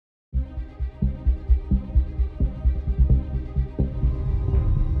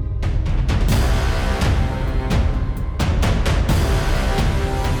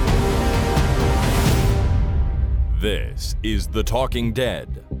is The Talking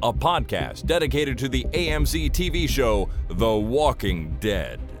Dead, a podcast dedicated to the AMC TV show The Walking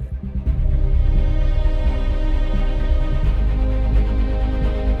Dead.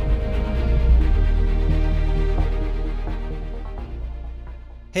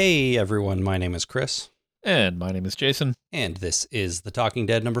 Hey everyone, my name is Chris. And my name is Jason. And this is The Talking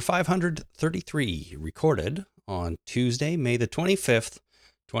Dead number 533, recorded on Tuesday, May the 25th,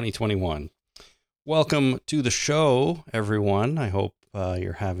 2021. Welcome to the show, everyone. I hope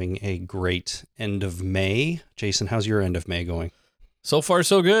you're having a great end of May. Jason, how's your end of May going? So far,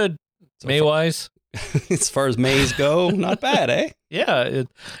 so good. May-wise. As far as Mays go, not bad, eh? Yeah.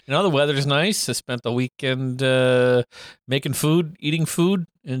 The weather's nice. I spent the weekend making food, eating food,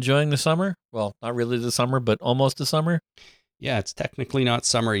 enjoying the summer. Well, not really the summer, but almost the summer. Yeah, it's technically not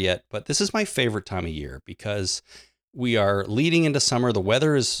summer yet, but this is my favorite time of year because we are leading into summer. The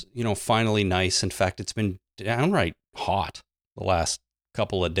weather is, finally nice. In fact, it's been downright hot the last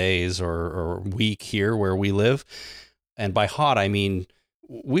couple of days or week here where we live. And by hot, I mean,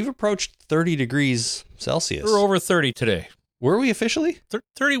 we've approached 30 degrees Celsius. We're over 30 today. Were we officially?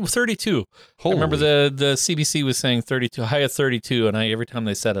 32. Holy. I remember the CBC was saying 32, high of 32. And every time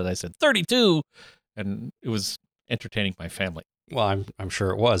they said it, I said 32. And it was entertaining my family. Well, I'm sure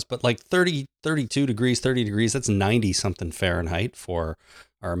it was, but like 30 degrees, that's 90 something Fahrenheit for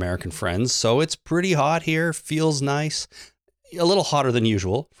our American friends. So it's pretty hot here, feels nice, a little hotter than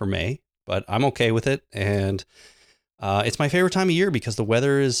usual for May, but I'm okay with it. And it's my favorite time of year because the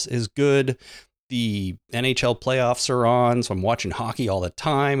weather is good. The NHL playoffs are on, so I'm watching hockey all the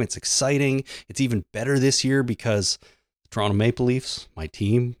time. It's exciting. It's even better this year because the Toronto Maple Leafs, my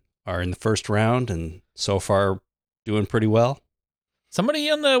team, are in the first round and so far doing pretty well. Somebody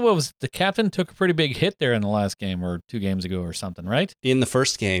in the captain took a pretty big hit there in the last game or 2 games ago or something, right? In the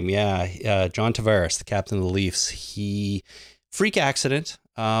first game, yeah. John Tavares, the captain of the Leafs, he freak accident,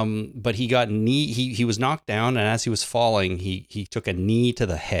 but he got he was knocked down, and as he was falling, he took a knee to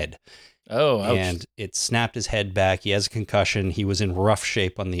the head. Oh, ouch. And it snapped his head back. He has a concussion. He was in rough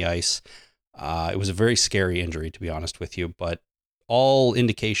shape on the ice. It was a very scary injury, to be honest with you, but all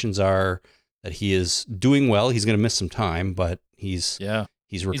indications are that he is doing well. He's going to miss some time, but he's recovering.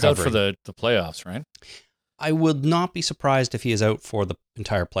 He's out for the playoffs, right? I would not be surprised if he is out for the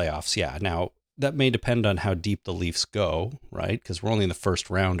entire playoffs. Yeah. Now, that may depend on how deep the Leafs go, right? Because we're only in the first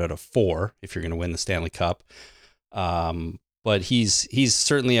round out of 4 if you're going to win the Stanley Cup. But he's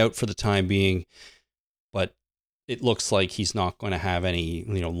certainly out for the time being. But it looks like he's not going to have any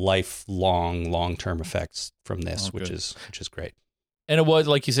long-term effects from this, which is great. And it was,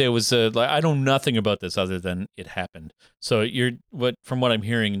 like you say, it was, I know nothing about this other than it happened. So from what I'm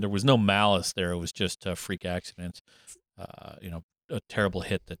hearing, there was no malice there. It was just a freak accident, a terrible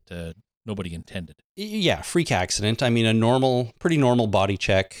hit that nobody intended. Yeah, freak accident. I mean, pretty normal body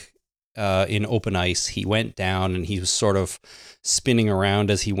check in open ice. He went down and he was sort of spinning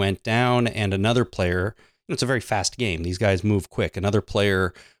around as he went down. And another player, it's a very fast game. These guys move quick. Another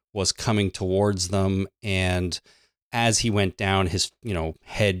player was coming towards them, and as he went down, his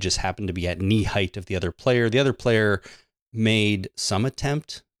head just happened to be at knee height of the other player. The other player made some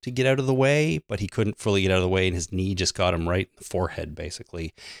attempt to get out of the way, but he couldn't fully get out of the way, and his knee just got him right in the forehead,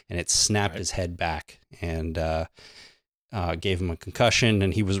 basically, and it snapped his head back and gave him a concussion,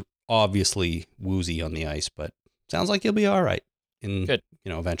 and he was obviously woozy on the ice, but sounds like he'll be all right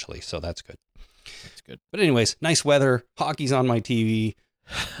eventually, so that's good. That's good. But anyways, nice weather, hockey's on my TV,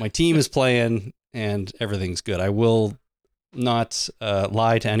 my team is playing, and everything's good. I will not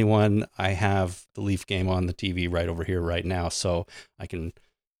lie to anyone. I have the Leaf game on the TV right over here right now, so I can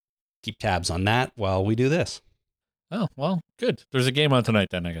keep tabs on that while we do this. Oh, well, good. There's a game on tonight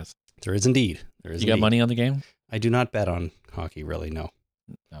then, I guess. There is indeed. You got money on the game? I do not bet on hockey, really, no.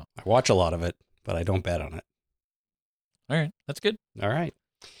 I watch a lot of it, but I don't bet on it. All right, that's good. All right.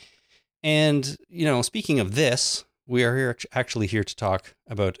 And, speaking of this, we are actually here to talk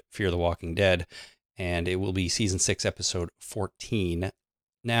about Fear the Walking Dead, and it will be Season 6, Episode 14.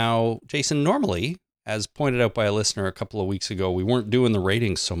 Now, Jason, normally, as pointed out by a listener a couple of weeks ago, we weren't doing the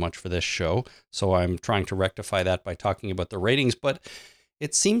ratings so much for this show, so I'm trying to rectify that by talking about the ratings, but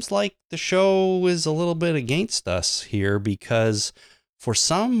it seems like the show is a little bit against us here because for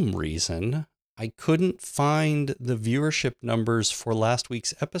some reason, I couldn't find the viewership numbers for last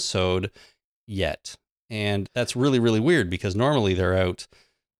week's episode yet. And that's really, really weird because normally they're out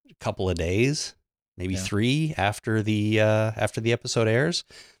a couple of days, maybe 3 after the episode airs.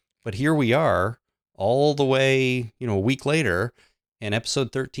 But here we are all the way, a week later, and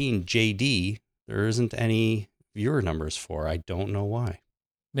episode 13, JD, there isn't any viewer numbers for. I don't know why.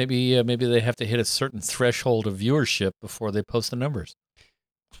 Maybe they have to hit a certain threshold of viewership before they post the numbers.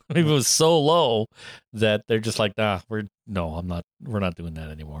 Maybe it was so low that they're just like, we're not doing that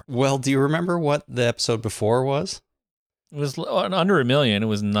anymore. Well, do you remember what the episode before was? It was under 1 million. It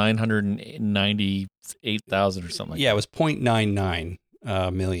was 998,000 or something like that. Yeah, it was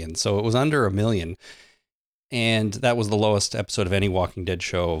 0.99 million. So it was under 1 million. And that was the lowest episode of any Walking Dead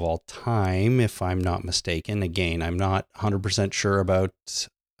show of all time, if I'm not mistaken. Again, I'm not 100% sure about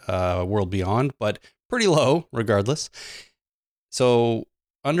World Beyond, but pretty low regardless. So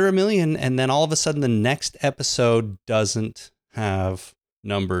under 1 million, and then all of a sudden the next episode doesn't have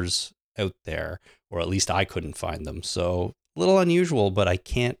numbers out there, or at least I couldn't find them. So a little unusual, but I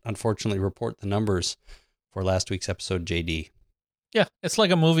can't unfortunately report the numbers for last week's episode, JD. Yeah, it's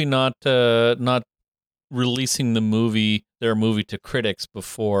like a movie not releasing their movie to critics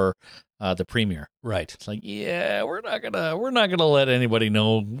before the premiere. Right. It's like, yeah, we're not gonna let anybody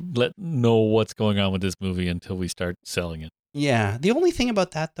know what's going on with this movie until we start selling it. Yeah. The only thing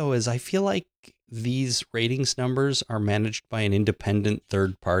about that though is I feel like these ratings numbers are managed by an independent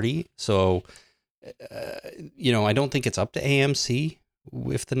third party. So, I don't think it's up to AMC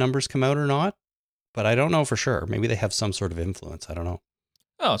if the numbers come out or not, but I don't know for sure. Maybe they have some sort of influence. I don't know.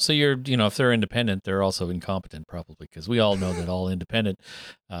 Oh, so if they're independent, they're also incompetent, probably, because we all know that all independent,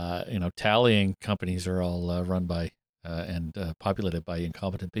 tallying companies are all run by and populated by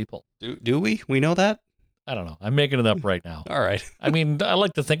incompetent people. Do we? We know that? I don't know. I'm making it up right now. All right. I mean, I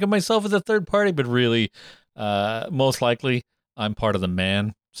like to think of myself as a third party, but really, most likely, I'm part of the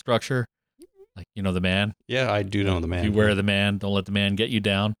man structure. Like, the man. Yeah, I do know the man. Beware the man. Don't let the man get you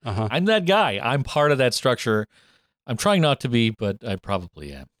down. Uh-huh. I'm that guy. I'm part of that structure. I'm trying not to be, but I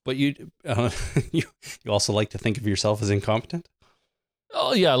probably am. But you also like to think of yourself as incompetent?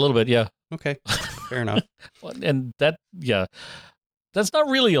 Oh, yeah, a little bit, yeah. Okay, fair enough. And that's not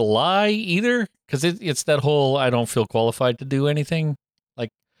really a lie either, because it's that whole I don't feel qualified to do anything. Like,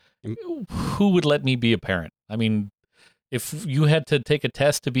 who would let me be a parent? I mean, if you had to take a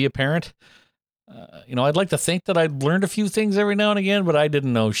test to be a parent, I'd like to think that I'd learned a few things every now and again, but I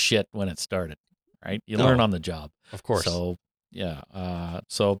didn't know shit when it started, right? You learn on the job. Of course. So, yeah.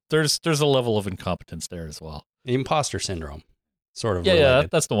 So there's a level of incompetence there as well. Imposter syndrome, sort of. Yeah,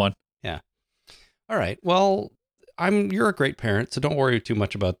 that's the one. Yeah. All right. Well, you're a great parent, so don't worry too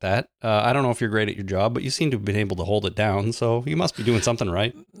much about that. I don't know if you're great at your job, but you seem to have been able to hold it down, so you must be doing something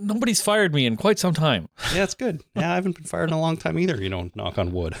right. Nobody's fired me in quite some time. Yeah, that's good. Yeah, I haven't been fired in a long time either, knock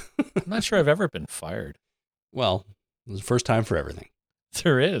on wood. I'm not sure I've ever been fired. Well, it was the first time for everything.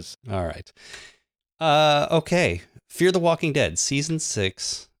 There is. All right. Okay. Fear the Walking Dead, Season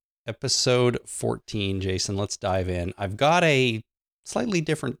 6, Episode 14. Jason, let's dive in. I've got a slightly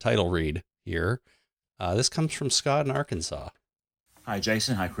different title read here. This comes from Scott in Arkansas. Hi,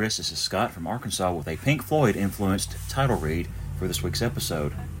 Jason. Hi, Chris. This is Scott from Arkansas with a Pink Floyd-influenced title read for this week's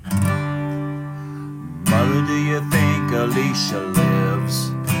episode. Mother, do you think Alicia lives?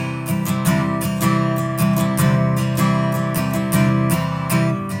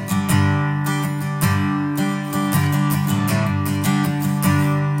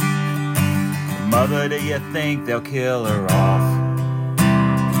 Mother, do you think they'll kill her off?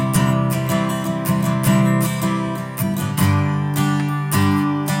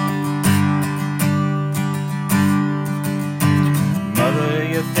 Mother, do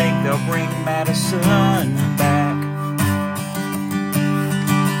you think they'll bring Madison back?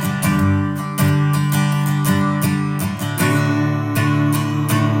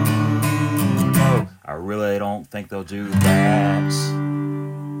 No, I really don't think they'll do that.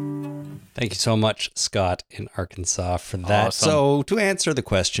 Thank you so much, Scott in Arkansas, for that. Awesome. So to answer the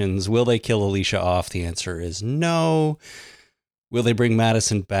questions, will they kill Alicia off? The answer is no. Will they bring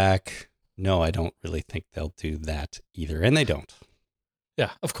Madison back? No, I don't really think they'll do that either. And they don't.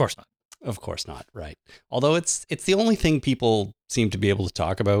 Yeah, of course not. Of course not, right. Although it's the only thing people seem to be able to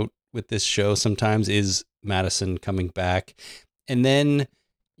talk about with this show sometimes is Madison coming back. And then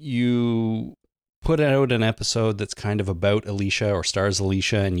you put out an episode that's kind of about Alicia or stars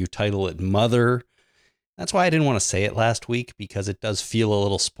Alicia and you title it Mother. That's why I didn't want to say it last week, because it does feel a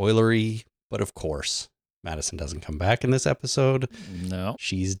little spoilery. But of course, Madison doesn't come back in this episode. No.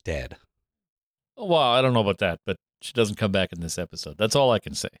 She's dead. Well, I don't know about that, but she doesn't come back in this episode. That's all I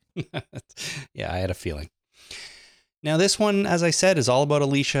can say. Yeah, I had a feeling. Now, this one, as I said, is all about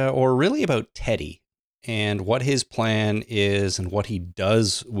Alicia, or really about Teddy, and what his plan is and what he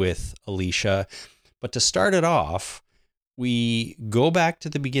does with Alicia. But to start it off, we go back to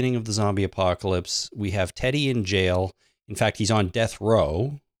the beginning of the zombie apocalypse. We have Teddy in jail. In fact, he's on death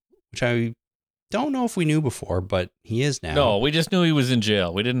row, which I don't know if we knew before, but he is now. No, we just knew he was in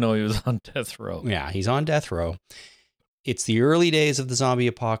jail. We didn't know he was on death row. Yeah, he's on death row. It's the early days of the zombie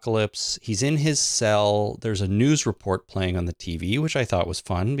apocalypse. He's in his cell. There's a news report playing on the TV, which I thought was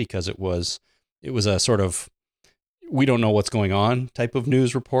fun because it was a sort of we don't know what's going on type of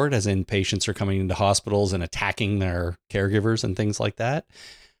news report, as in patients are coming into hospitals and attacking their caregivers and things like that.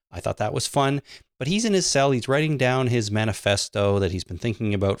 I thought that was fun. But he's in his cell. He's writing down his manifesto that he's been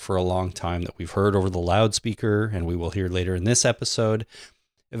thinking about for a long time that we've heard over the loudspeaker and we will hear later in this episode.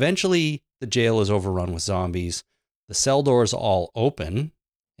 Eventually, the jail is overrun with zombies. The cell doors all open,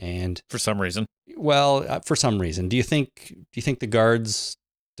 and For some reason. well, for some reason, do you think the guards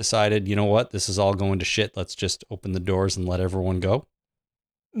decided, you know what, this is all going to shit, let's just open the doors and let everyone go?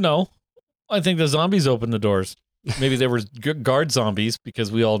 No, I think the zombies opened the doors. Maybe there were guard zombies,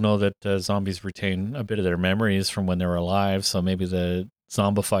 because we all know that zombies retain a bit of their memories from when they were alive. So maybe the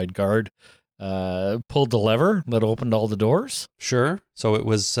zombified guard pulled the lever that opened all the doors. Sure. So it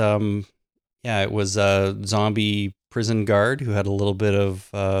was, it was a zombie prison guard who had a little bit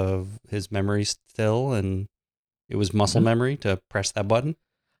of his memory still, and it was muscle memory to press that button.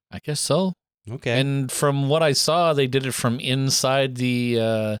 I guess so. Okay. And from what I saw, they did it from inside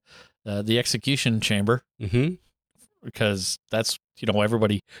the execution chamber. Mm-hmm. Because that's,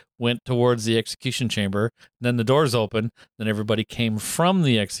 everybody went towards the execution chamber, then the doors opened, then everybody came from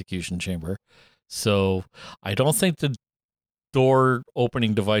the execution chamber. So I don't think the door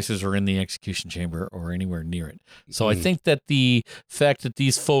opening devices are in the execution chamber or anywhere near it. So I think that the fact that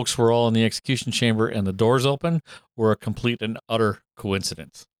these folks were all in the execution chamber and the doors open were a complete and utter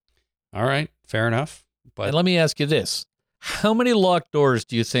coincidence. All right. Fair enough. But And let me ask you this. How many locked doors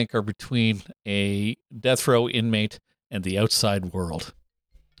do you think are between a death row inmate and the outside world?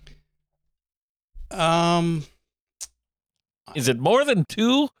 Is it more than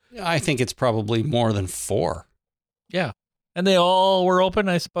 2? I think it's probably more than 4. Yeah. And they all were open,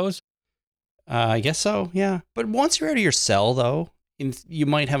 I suppose? I guess so, yeah. But once you're out of your cell, though, you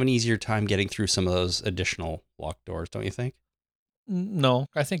might have an easier time getting through some of those additional locked doors, don't you think? No,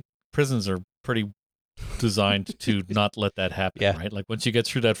 I think prisons are pretty designed to not let that happen, Yeah. right? Like once you get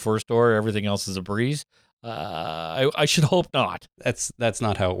through that first door, everything else is a breeze. I should hope not. That's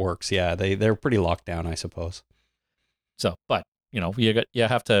not how it works. Yeah, they're pretty locked down, I suppose. So, but you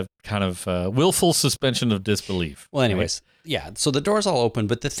have to kind of willful suspension of disbelief. Well, anyways, yeah. So the doors all open,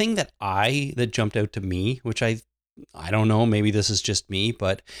 but the thing that jumped out to me, which I don't know, maybe this is just me,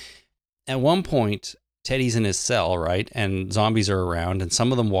 but at one point Teddy's in his cell, right? And zombies are around, and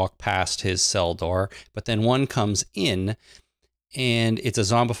some of them walk past his cell door, but then one comes in, and it's a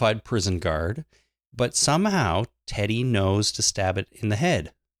zombified prison guard. But somehow Teddy knows to stab it in the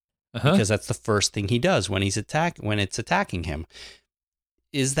head, because that's the first thing he does when it's attacking him.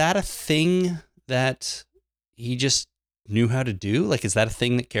 Is that a thing that he just knew how to do? Like, is that a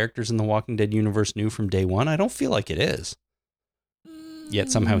thing that characters in the Walking Dead universe knew from day one? I don't feel like it is. Yet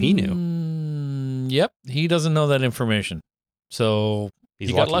somehow he knew. Yep, he doesn't know that information. So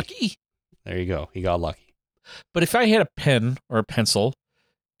he got lucky. There you go. He got lucky. But if I had a pen or a pencil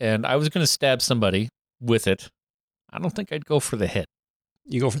and I was going to stab somebody with it, I don't think I'd go for the head.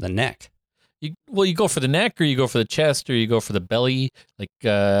 You go for the neck. You go for the neck, or you go for the chest, or you go for the belly. Like,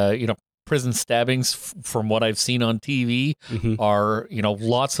 prison stabbings, from what I've seen on TV, are,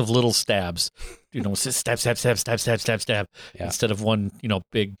 lots of little stabs. Stab, stab, stab, stab, stab, stab, stab, instead of one,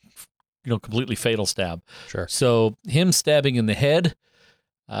 big, completely fatal stab. Sure. So him stabbing in the head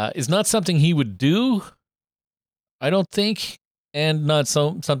is not something he would do, I don't think, and not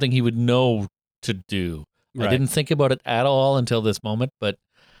something he would know to do. Right. I didn't think about it at all until this moment, but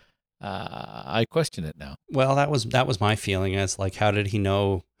I question it now. Well, that was my feeling. As like, how did he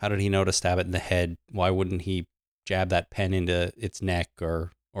know to stab it in the head? Why wouldn't he jab that pen into its neck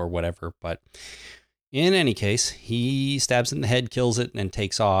or whatever? But in any case, he stabs it in the head, kills it, and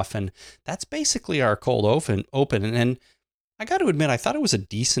takes off. And that's basically our cold open. And I got to admit, I thought it was a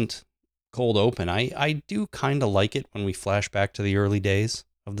decent cold open. I do kind of like it when we flash back to the early days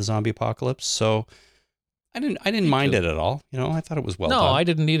of the zombie apocalypse. So I didn't mind it at all. I thought it was well done. No, I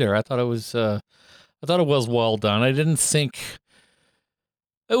didn't either. I thought it was well done. I didn't think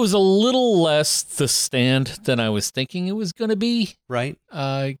it was a little less The Stand than I was thinking it was going to be. Right.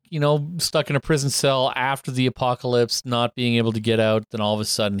 Stuck in a prison cell after the apocalypse, not being able to get out. Then all of a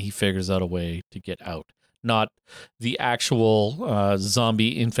sudden he figures out a way to get out. Not the actual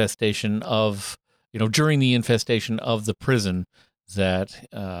zombie infestation of, during the infestation of the prison, that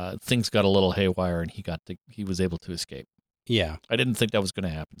things got a little haywire and he was able to escape. Yeah. I didn't think that was going to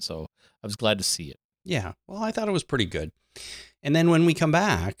happen, so I was glad to see it. Yeah. Well, I thought it was pretty good. And then when we come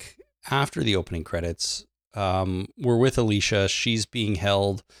back, after the opening credits, we're with Alicia. She's being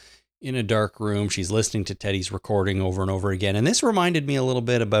held in a dark room. She's listening to Teddy's recording over and over again. And this reminded me a little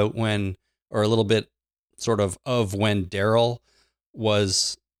bit about when Daryl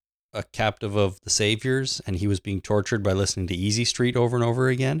was a captive of the Saviors and he was being tortured by listening to Easy Street over and over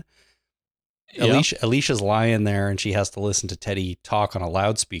again. Yeah. Alicia's lying there and she has to listen to Teddy talk on a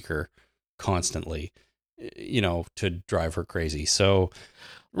loudspeaker constantly, to drive her crazy. So,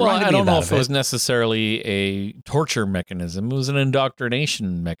 well, I don't know if it was necessarily a torture mechanism. It was an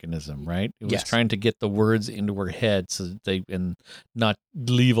indoctrination mechanism, right? It was trying to get the words into her head so that and not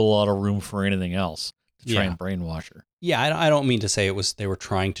leave a lot of room for anything else to try and brainwash her. Yeah, I don't mean to say they were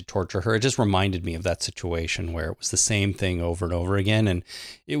trying to torture her. It just reminded me of that situation where it was the same thing over and over again, and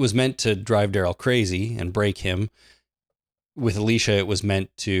it was meant to drive Daryl crazy and break him. With Alicia, it was meant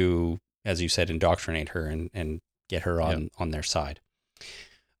to, as you said, indoctrinate her and get her on their side.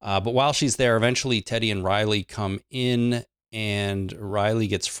 But while she's there, eventually Teddy and Riley come in, and Riley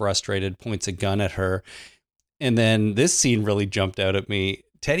gets frustrated, points a gun at her. And then this scene really jumped out at me.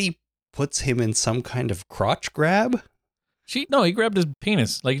 Teddy puts him in some kind of crotch grab. He grabbed his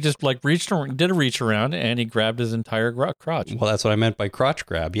penis. Did a reach around, and he grabbed his entire crotch. Well, that's what I meant by crotch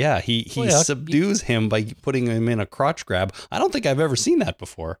grab. Yeah, he subdues him by putting him in a crotch grab. I don't think I've ever seen that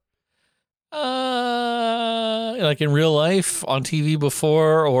before. Like in real life, on TV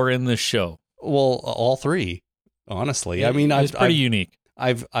before, or in this show? Well, all three, honestly. It's pretty unique.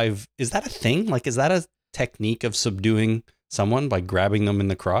 Is that a thing? Like, is that a technique of subduing someone by grabbing them in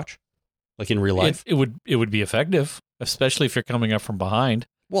the crotch? Like in real life? It would be effective, especially if you're coming up from behind.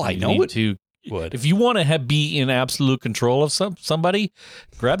 Well, I know it would. If you want to be in absolute control of somebody,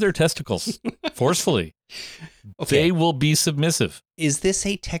 grab their testicles forcefully. Okay. They will be submissive. Is this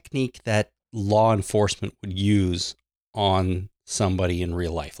a technique that law enforcement would use on somebody in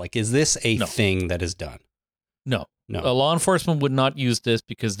real life? Like, is this a thing that is done? No. Law enforcement would not use this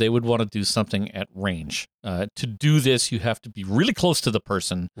because they would want to do something at range. To do this, you have to be really close to the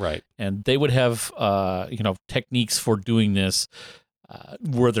person. Right. And they would have, techniques for doing this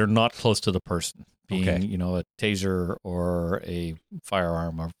where they're not close to the person, being, a taser or a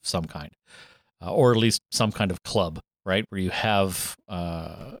firearm of some kind, or at least some kind of club, right, where you have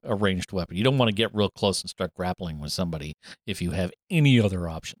a ranged weapon. You don't want to get real close and start grappling with somebody if you have any other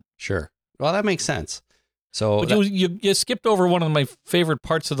option. Sure. Well, that makes sense. So you skipped over one of my favorite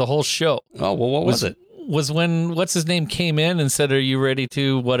parts of the whole show. Oh, well, what was it? Was when what's his name came in and said, "Are you ready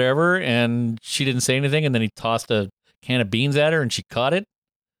to whatever?" And she didn't say anything, and then he tossed a can of beans at her, and she caught it.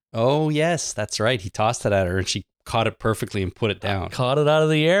 Oh yes, that's right. He tossed it at her, and she caught it perfectly and put it down. Caught it out of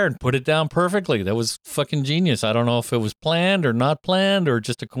the air and put it down perfectly. That was fucking genius. I don't know if it was planned or not planned or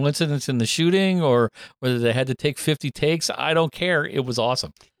just a coincidence in the shooting or whether they had to take 50 takes. I don't care. It was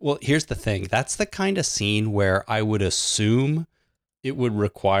awesome. Well, here's the thing. That's the kind of scene where I would assume it would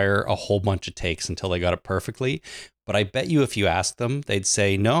require a whole bunch of takes until they got it perfectly. But I bet you if you asked them, they'd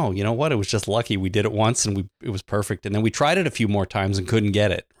say, no, you know what? It was just lucky. We did it once and it was perfect. And then we tried it a few more times and couldn't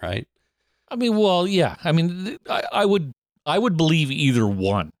get it, right? I mean, well, yeah. I mean, I would believe either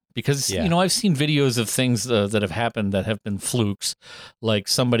one because, I've seen videos of things that have happened that have been flukes. Like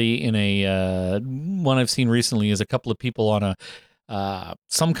somebody in one I've seen recently is a couple of people on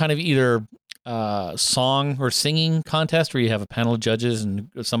some kind of either song or singing contest where you have a panel of judges and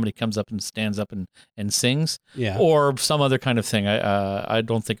somebody comes up and stands up and sings, or some other kind of thing. I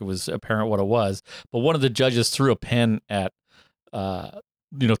don't think it was apparent what it was, but one of the judges threw a pen at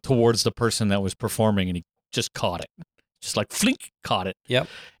towards the person that was performing, and he just caught it, just like flink, caught it. Yep.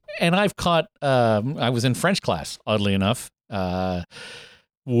 And I've caught. I was in French class, oddly enough,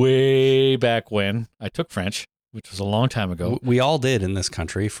 way back when I took French, which was a long time ago. We all did in this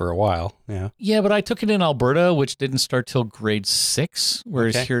country for a while. Yeah. Yeah, but I took it in Alberta, which didn't start till grade 6,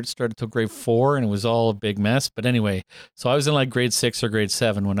 whereas here it started till grade 4, and it was all a big mess. But anyway, so I was in like grade 6 or grade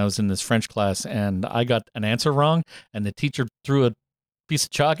 7 when I was in this French class, and I got an answer wrong, and the teacher threw a piece of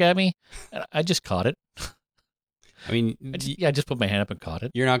chalk at me, and I just caught it. I mean, I just put my hand up and caught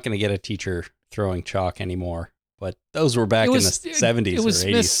it. You're not going to get a teacher throwing chalk anymore, but those were back in the 70s or 80s. It was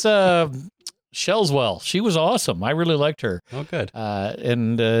Miss Shellswell. She was awesome. I really liked her. Oh, good.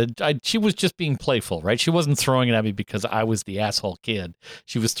 She was just being playful, right? She wasn't throwing it at me because I was the asshole kid.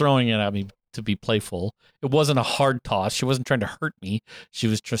 She was throwing it at me to be playful. It wasn't a hard toss. She wasn't trying to hurt me. She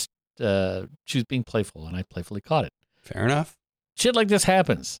was just she was being playful, and I playfully caught it. Fair enough. Shit like this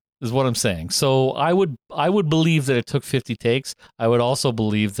happens, is what I'm saying. So I would believe that it took 50 takes. I would also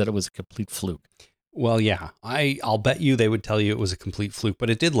believe that it was a complete fluke. Well, yeah, I'll bet you they would tell you it was a complete fluke, but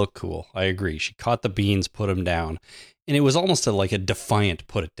it did look cool. I agree. She caught the beans, put them down, and it was almost like a defiant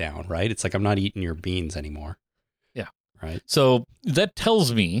put it down, right? It's like, I'm not eating your beans anymore. Yeah. Right. So that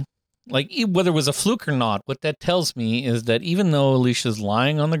tells me, like, whether it was a fluke or not, what that tells me is that even though Alicia's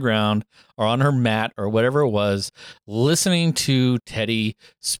lying on the ground or on her mat or whatever it was, listening to Teddy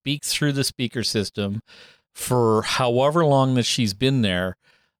speak through the speaker system for however long that she's been there,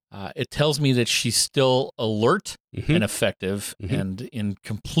 it tells me that she's still alert and effective and in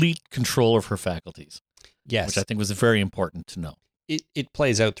complete control of her faculties. Yes. Which I think was very important to know. It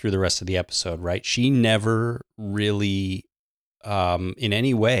plays out through the rest of the episode, right? She never really, in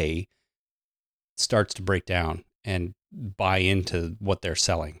any way, starts to break down and buy into what they're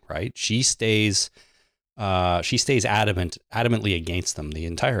selling, right? She stays adamantly against them the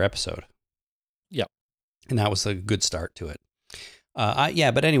entire episode. Yep. And that was a good start to it.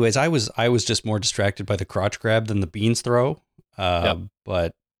 But anyways, I was just more distracted by the crotch grab than the beans throw.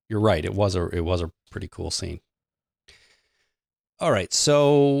 But you're right. It was a pretty cool scene. All right.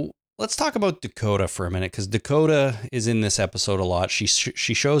 So let's talk about Dakota for a minute, because Dakota is in this episode a lot. She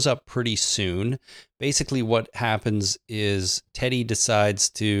shows up pretty soon. Basically what happens is Teddy decides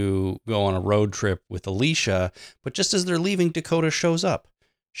to go on a road trip with Alicia, but just as they're leaving, Dakota shows up.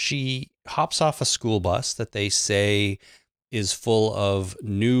 She hops off a school bus that they say is full of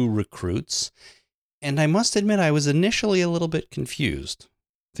new recruits. And I must admit, I was initially a little bit confused,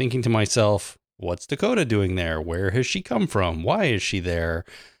 thinking to myself, what's Dakota doing there? Where has she come from? Why is she there?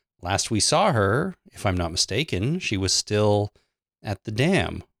 Last we saw her, if I'm not mistaken, she was still at the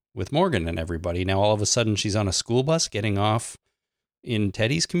dam with Morgan and everybody. Now, all of a sudden, she's on a school bus getting off in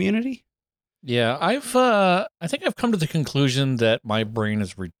Teddy's community. Yeah, I think I've come to the conclusion that my brain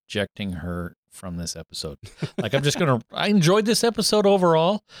is rejecting her from this episode. Like, I enjoyed this episode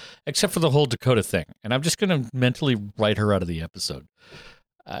overall, except for the whole Dakota thing. And I'm just going to mentally write her out of the episode.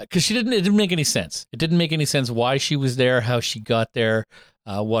 Because it didn't make any sense. It didn't make any sense why she was there, how she got there,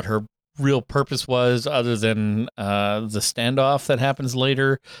 what her real purpose was, other than the standoff that happens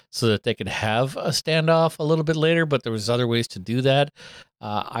later, so that they could have a standoff a little bit later. But there was other ways to do that.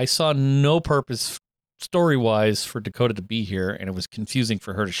 I saw no purpose story-wise for Dakota to be here, and it was confusing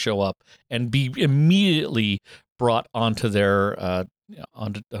for her to show up and be immediately brought onto their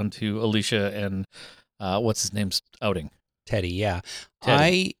onto Alicia and what's his name's outing. Teddy, yeah.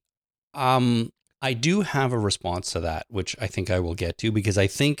 Teddy. I do have a response to that, which I think I will get to, because I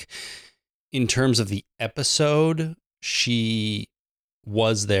think in terms of the episode, she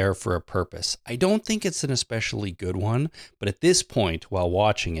was there for a purpose. I don't think it's an especially good one, but at this point, while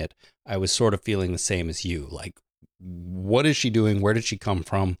watching it, I was sort of feeling the same as you. Like, what is she doing? Where did she come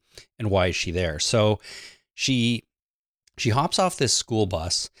from? And why is she there? So she hops off this school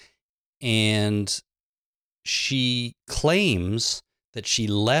bus, and she claims that she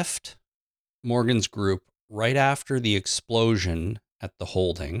left Morgan's group right after the explosion at the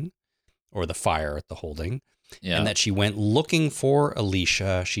holding, or the fire at the holding, and that she went looking for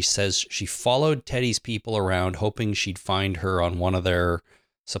Alicia. She says she followed Teddy's people around, hoping she'd find her on one of their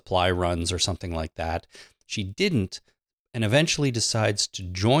supply runs or something like that. She didn't, and eventually decides to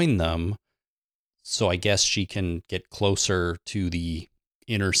join them, so I guess she can get closer to the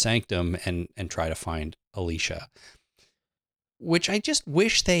inner sanctum and try to find Alicia, which I just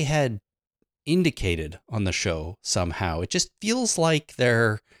wish they had indicated on the show somehow. It just feels like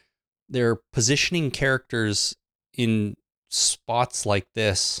they're positioning characters in spots like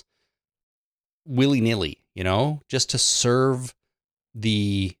this willy-nilly, just to serve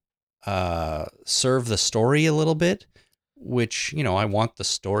the story a little bit, which, I want the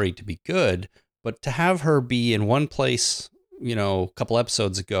story to be good, but to have her be in one place, a couple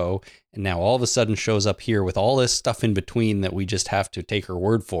episodes ago, and now all of a sudden shows up here with all this stuff in between that we just have to take her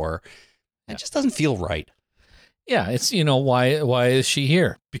word for, it just doesn't feel right. Yeah, it's, why is she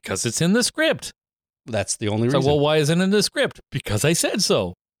here? Because it's in the script. That's the only reason. So, well, why isn't it in the script? Because I said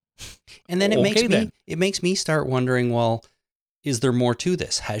so. And then it makes me start wondering, well, is there more to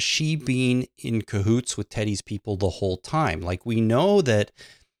this? Has she been in cahoots with Teddy's people the whole time? Like, we know that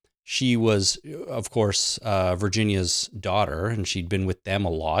she was, of course, Virginia's daughter, and she'd been with them a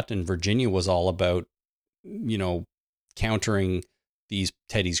lot. And Virginia was all about, countering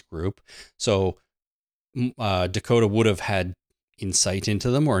Teddy's group. So Dakota would have had insight into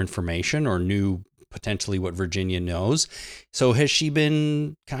them or information, or knew potentially what Virginia knows. So has she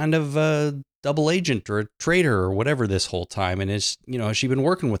been kind of a double agent or a traitor or whatever this whole time? And has she been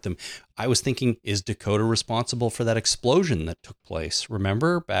working with them? I was thinking, is Dakota responsible for that explosion that took place?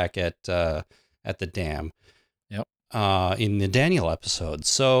 Remember back at the dam? Yep. In the Daniel episode.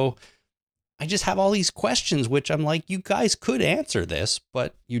 So I just have all these questions, which I'm like, you guys could answer this,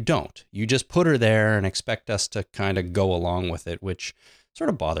 but you don't. You just put her there and expect us to kind of go along with it, which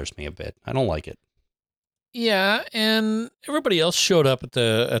sort of bothers me a bit. I don't like it. Yeah, and everybody else showed up at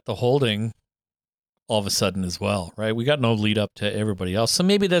the holding all of a sudden as well, right? We got no lead up to everybody else, so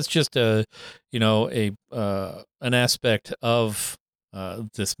maybe that's just an aspect of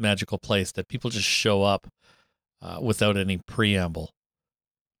this magical place that people just show up without any preamble.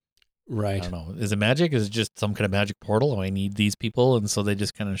 Right. I don't know. Is it magic? Is it just some kind of magic portal? Oh, I need these people, and so they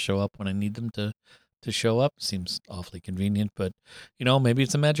just kind of show up when I need them to show up. Seems awfully convenient, but maybe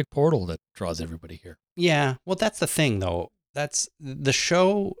it's a magic portal that draws everybody here. Yeah. Well, that's the thing, though. That's the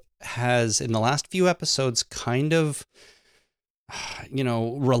show has in the last few episodes kind of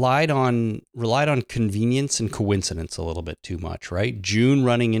relied on convenience and coincidence a little bit too much, right? June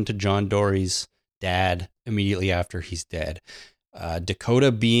running into John Dory's dad immediately after he's dead.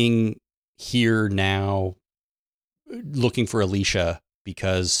 Dakota being here now looking for Alicia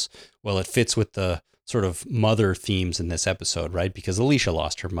because, well, it fits with the sort of mother themes in this episode, right? Because Alicia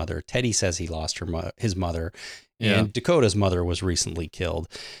lost her mother. Teddy says he lost his mother, and Dakota's mother was recently killed.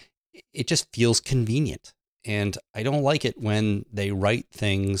 It just feels convenient. And I don't like it when they write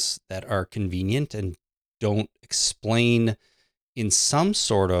things that are convenient and don't explain in some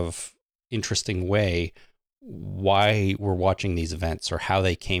sort of interesting way why we're watching these events or how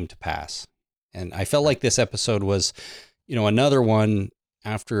they came to pass. And I felt like this episode was, another one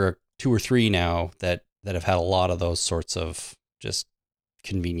after 2 or 3 now that have had a lot of those sorts of just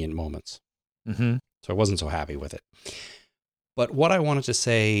convenient moments. Mm-hmm. So I wasn't so happy with it. But what I wanted to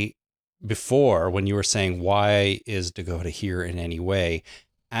say before, when you were saying, why is Dakota here in any way?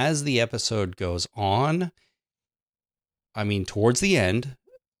 As the episode goes on, I mean, towards the end,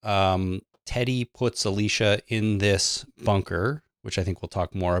 Teddy puts Alicia in this bunker, which I think we'll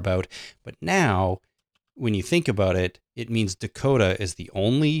talk more about. But now, when you think about it, it means Dakota is the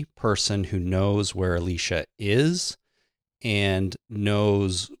only person who knows where Alicia is and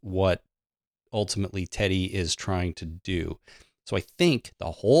knows what ultimately Teddy is trying to do. So I think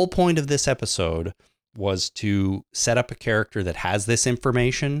the whole point of this episode was to set up a character that has this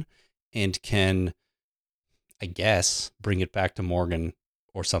information and can, I guess, bring it back to Morgan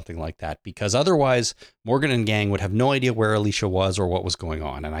or something like that. Because otherwise, Morgan and gang would have no idea where Alicia was or what was going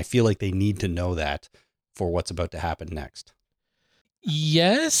on. And I feel like they need to know that for what's about to happen next.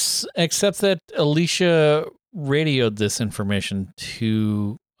 Yes, except that Alicia radioed this information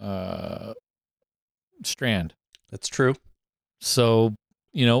to Strand. That's true. So,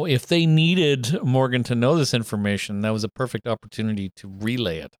 if they needed Morgan to know this information, that was a perfect opportunity to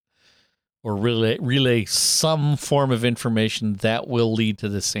relay it or relay some form of information that will lead to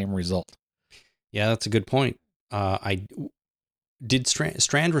the same result. Yeah, that's a good point.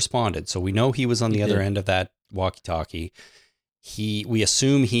 Strand responded, so we know he was on the other end of that walkie-talkie. We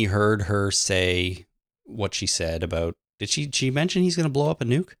assume he heard her say what she said about, did she mention he's going to blow up a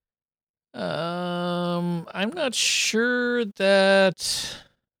nuke? I'm not sure that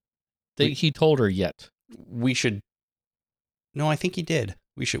he told her yet. No, I think he did.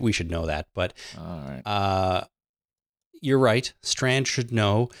 We should know that, but all right. You're right. Strand should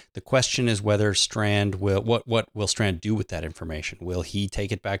know. The question is whether Strand what will Strand do with that information? Will he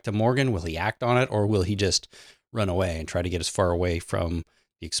take it back to Morgan? Will he act on it, or will he just run away and try to get as far away from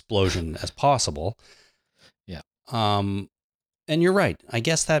the explosion as possible? Yeah. And you're right. I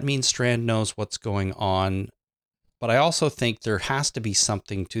guess that means Strand knows what's going on, but I also think there has to be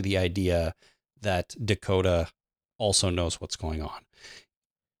something to the idea that Dakota also knows what's going on.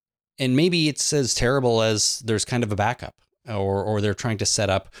 And maybe it's as terrible as there's kind of a backup, or they're trying to set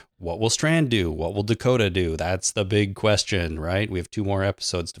up, what will Strand do? What will Dakota do? That's the big question, right? We have 2 more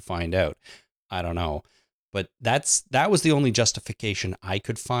episodes to find out. I don't know. But that was the only justification I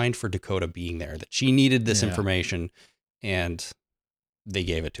could find for Dakota being there, that she needed this information and they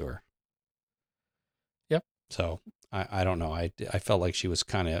gave it to her. Yep. So I don't know. I felt like she was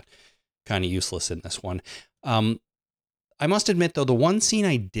kind of useless in this one. I must admit, though, the one scene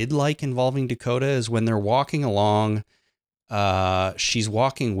I did like involving Dakota is when they're walking along. She's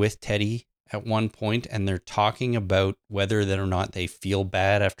walking with Teddy at one point, and they're talking about whether or not they feel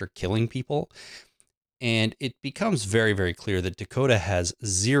bad after killing people. And it becomes very, very clear that Dakota has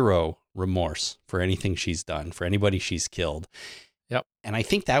zero remorse for anything she's done, for anybody she's killed. Yep. And I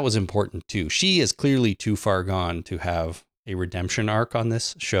think that was important, too. She is clearly too far gone to have a redemption arc on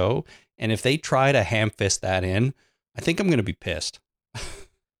this show. And if they try to ham fist that in, I think I'm going to be pissed.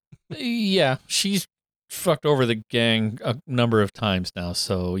 Yeah, she's fucked over the gang a number of times now.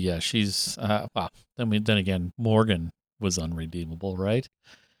 So, yeah, she's... then again, Morgan was unredeemable, right?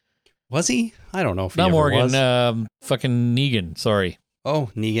 Was he? I don't know if he Not ever Morgan, was. fucking Negan. Sorry. Oh,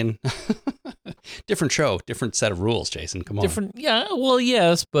 Negan. Different show, different set of rules, Jason. Come on. Different. Yeah. Well,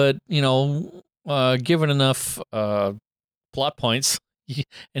 yes, but given enough plot points,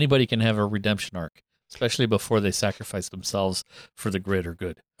 anybody can have a redemption arc, especially before they sacrifice themselves for the greater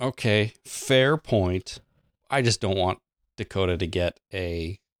good. Okay, fair point. I just don't want Dakota to get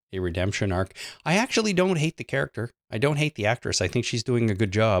a redemption arc. I actually don't hate the character. I don't hate the actress. I think she's doing a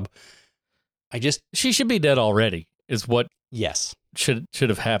good job. She should be dead already, is what Yes. should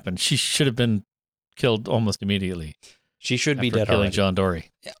have happened. She should have been killed almost immediately. She should be after dead killing already. John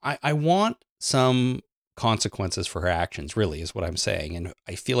Dory. I want some consequences for her actions, really, is what I'm saying. And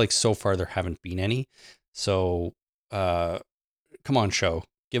I feel like so far there haven't been any. So, come on, show.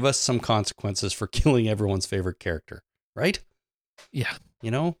 Give us some consequences for killing everyone's favorite character, right? Yeah.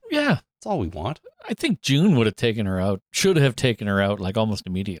 Yeah, that's all we want. I think June would have taken her out. Should have taken her out like almost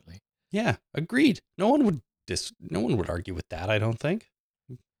immediately. Yeah, agreed. No one would argue with that, I don't think.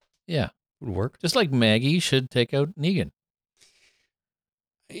 Yeah. It would work. Just like Maggie should take out Negan.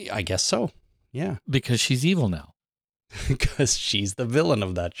 I guess so. Yeah. Because she's evil now. Because she's the villain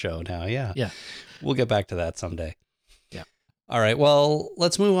of that show now. Yeah. Yeah. We'll get back to that someday. Yeah. All right. Well,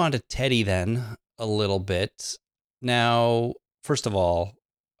 let's move on to Teddy then a little bit. Now, first of all,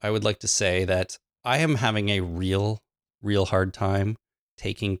 I would like to say that I am having a real hard time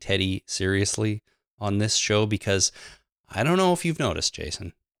taking Teddy seriously on this show because I don't know if you've noticed,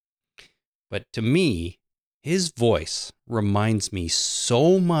 Jason, but to me, his voice reminds me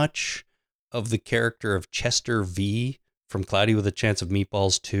so much of the character of Chester V from Cloudy with a Chance of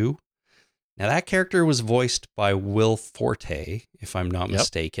Meatballs 2. Now, that character was voiced by Will Forte, if I'm not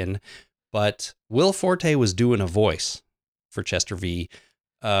mistaken, but Will Forte was doing a voice for Chester V.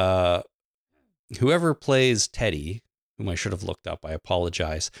 Whoever plays Teddy, whom I should have looked up, I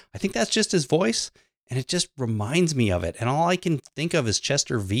apologize. I think that's just his voice, and it just reminds me of it. And all I can think of is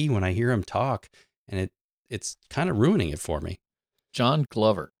Chester V when I hear him talk, and it's kind of ruining it for me. John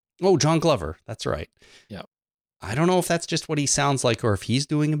Glover. Oh, John Glover. That's right. Yeah. I don't know if that's just what he sounds like or if he's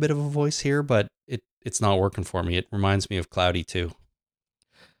doing a bit of a voice here, but it's not working for me. It reminds me of Cloudy too.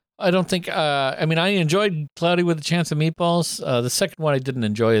 I don't think, I enjoyed Cloudy with a Chance of Meatballs. The second one I didn't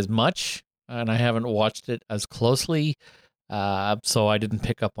enjoy as much, and I haven't watched it as closely, so I didn't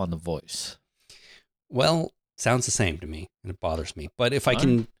pick up on the voice. Well, sounds the same to me, and it bothers me. But if I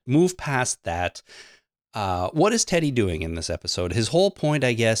can move past that, what is Teddy doing in this episode? His whole point,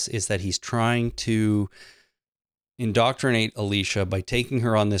 I guess, is that he's trying to indoctrinate Alicia by taking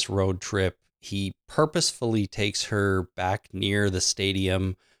her on this road trip. He purposefully takes her back near the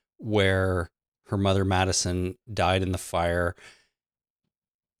stadium where her mother Madison died in the fire.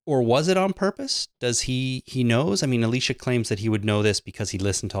 Or was it on purpose? Does he knows? I mean, Alicia claims that he would know this because he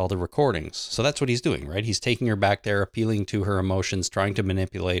listened to all the recordings. So that's what he's doing, right? He's taking her back there, appealing to her emotions, trying to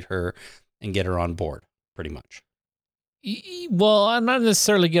manipulate her and get her on board, pretty much. Well, I'm not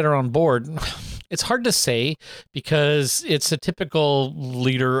necessarily get her on board. It's hard to say because it's a typical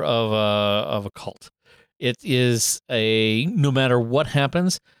leader of a cult. It is no matter what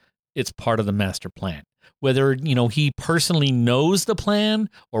happens, it's part of the master plan. Whether, he personally knows the plan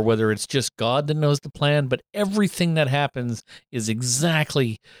or whether it's just God that knows the plan, but everything that happens is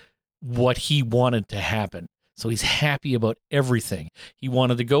exactly what he wanted to happen. So he's happy about everything. He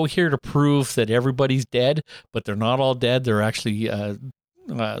wanted to go here to prove that everybody's dead, but they're not all dead. They're actually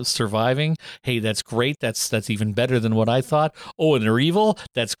surviving. Hey, that's great. That's even better than what I thought. Oh, and they're evil.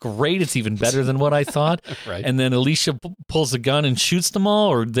 That's great. It's even better than what I thought. Right. And then Alicia pulls a gun and shoots them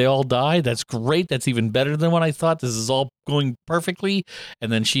all, or they all die. That's great. That's even better than what I thought. This is all going perfectly.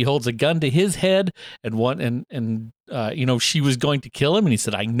 And then she holds a gun to his head and she was going to kill him. And he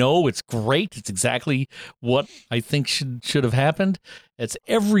said, I know, it's great. It's exactly what I think should have happened. It's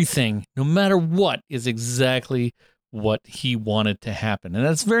everything, no matter what, is exactly what he wanted to happen. And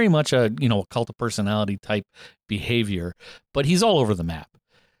that's very much a cult of personality type behavior, but he's all over the map.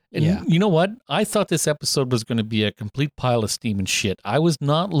 And you know what? I thought this episode was going to be a complete pile of steam and shit. I was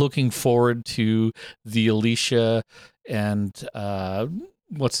not looking forward to the Alicia and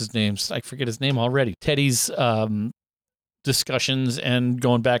what's his name? I forget his name already. Teddy's discussions and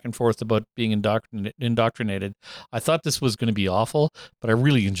going back and forth about being indoctrinated. I thought this was going to be awful, but I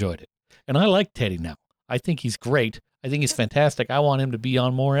really enjoyed it. And I like Teddy now. I think he's great. I think he's fantastic. I want him to be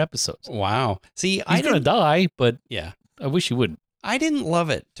on more episodes. Wow. See, he's going to die, but yeah, I wish he wouldn't. I didn't love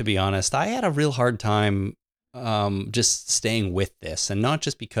it, to be honest. I had a real hard time just staying with this, and not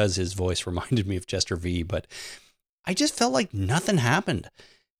just because his voice reminded me of Chester V, but I just felt like nothing happened.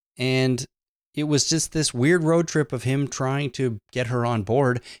 And it was just this weird road trip of him trying to get her on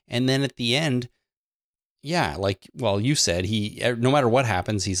board. And then at the end, yeah, like, well, you said no matter what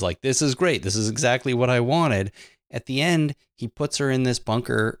happens, he's like, this is great. This is exactly what I wanted. At the end, he puts her in this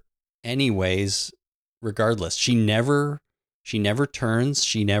bunker anyways, regardless. She never turns.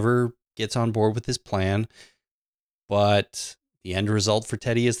 She never gets on board with his plan. But the end result for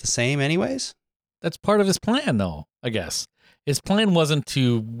Teddy is the same anyways. That's part of his plan, though, I guess. His plan wasn't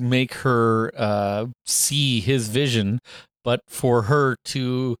to make her see his vision, but for her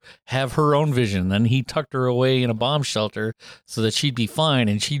to have her own vision. And he tucked her away in a bomb shelter so that she'd be fine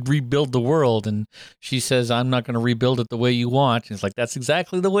and she'd rebuild the world. And she says, I'm not going to rebuild it the way you want. And it's like, that's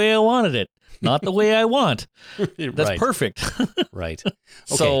exactly the way I wanted it, not the way I want. That's Right. perfect. Right. Okay.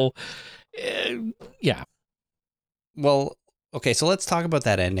 So, yeah. Well, okay, so let's talk about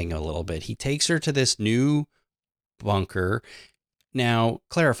that ending a little bit. He takes her to this new bunker. Now,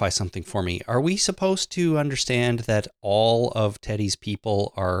 clarify something for me. Are we supposed to understand that all of Teddy's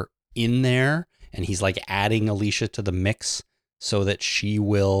people are in there and he's like adding Alicia to the mix so that she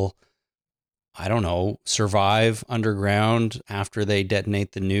will, I don't know, survive underground after they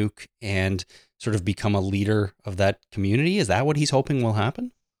detonate the nuke and sort of become a leader of that community? Is that what he's hoping will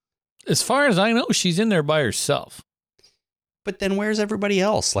happen? As far as I know, she's in there by herself. But then where's everybody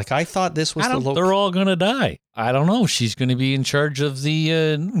else? Like, I thought this was They're all going to die. I don't know. She's going to be in charge of the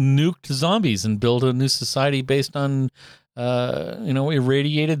nuked zombies and build a new society based on,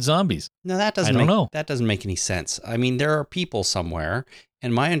 irradiated zombies. No, that doesn't that doesn't make any sense. I mean, there are people somewhere,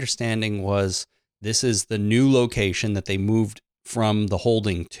 and my understanding was this is the new location that they moved from the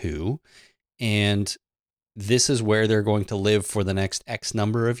holding to, and this is where they're going to live for the next X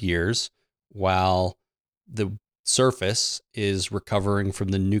number of years while the surface is recovering from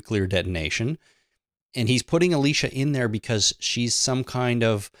the nuclear detonation. And he's putting Alicia in there because she's some kind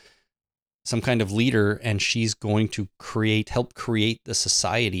of leader, and she's going to help create the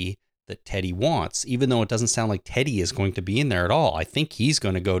society that Teddy wants, even though it doesn't sound like Teddy is going to be in there at all. I think he's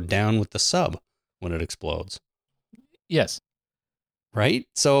going to go down with the sub when it explodes. Yes. Right?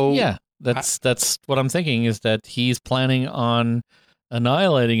 So yeah, that's what I'm thinking, is that he's planning on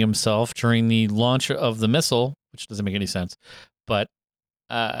annihilating himself during the launch of the missile, which doesn't make any sense, but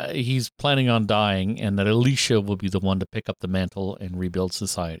he's planning on dying, and that Alicia will be the one to pick up the mantle and rebuild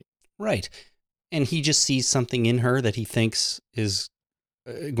society. Right. And he just sees something in her that he thinks is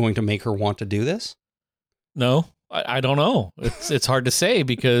going to make her want to do this? No, I don't know. It's hard to say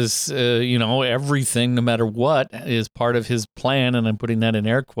because, everything, no matter what, is part of his plan, and I'm putting that in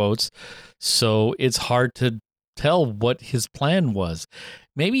air quotes. So it's hard to tell what his plan was.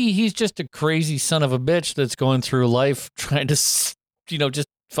 Maybe he's just a crazy son of a bitch that's going through life trying to, just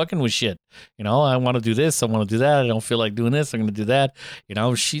fucking with shit. I want to do this. I want to do that. I don't feel like doing this. I'm going to do that.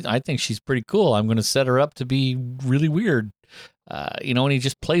 I think she's pretty cool. I'm going to set her up to be really weird. And he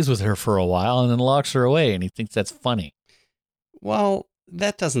just plays with her for a while and then locks her away, and he thinks that's funny. Well,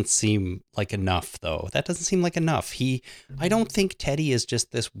 that doesn't seem like enough, though. That doesn't seem like enough. I don't think Teddy is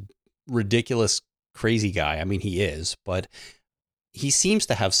just this ridiculous, crazy guy. I mean, he is, but he seems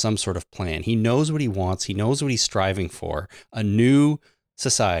to have some sort of plan. He knows what he wants. He knows what he's striving for. A new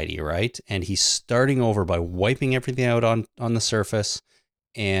society, right? And he's starting over by wiping everything out on the surface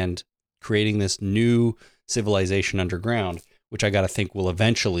and creating this new civilization underground, which I got to think will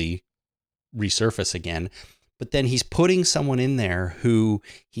eventually resurface again. But then he's putting someone in there who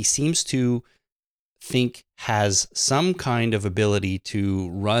he seems to think has some kind of ability to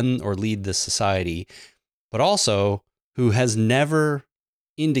run or lead the society, but also who has never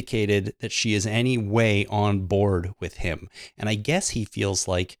indicated that she is any way on board with him. And I guess he feels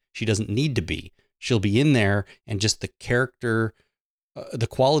like she doesn't need to be. She'll be in there, and just the character, the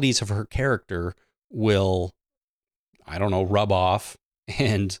qualities of her character will, I don't know, rub off,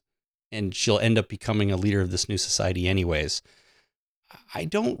 and she'll end up becoming a leader of this new society anyways. I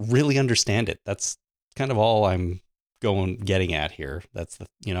don't really understand it. That's kind of all I'm getting at here. That's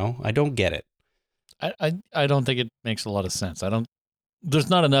I don't get it. I don't think it makes a lot of sense.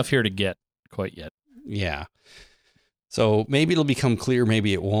 There's not enough here to get quite yet. Yeah. So maybe it'll become clear,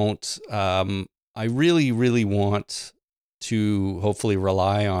 maybe it won't. I really, really want to hopefully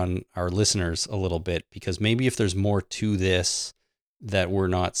rely on our listeners a little bit, because maybe if there's more to this that we're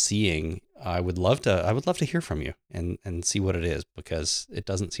not seeing, I would love to hear from you and see what it is, because it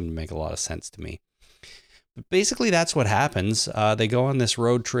doesn't seem to make a lot of sense to me. But basically that's what happens. They go on this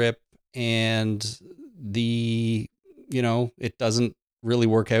road trip, and it doesn't really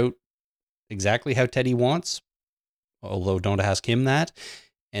work out exactly how Teddy wants, although don't ask him that.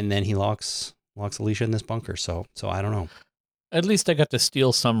 And then he locks Alicia in this bunker. So I don't know. At least I got to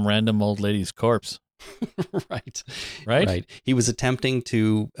steal some random old lady's corpse. Right. He was attempting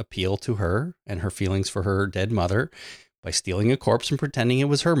to appeal to her and her feelings for her dead mother by stealing a corpse and pretending it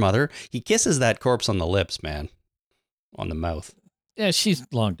was her mother. He kisses that corpse on the lips, man, on the mouth. Yeah, she's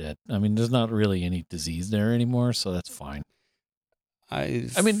long dead. I mean, there's not really any disease there anymore, so that's fine. I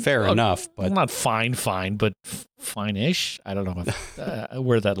mean, fair enough, but not fine, but fine-ish. I don't know if,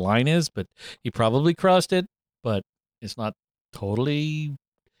 where that line is, but he probably crossed it. But it's not totally.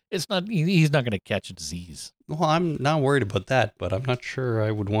 It's not. He's not going to catch a disease. Well, I'm not worried about that, but I'm not sure I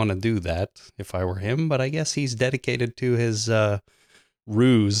would want to do that if I were him. But I guess he's dedicated to his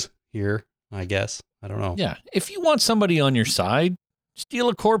ruse here. I guess I don't know. Yeah, if you want somebody on your side, steal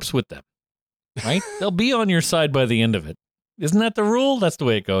a corpse with them. Right? They'll be on your side by the end of it. Isn't that the rule? That's the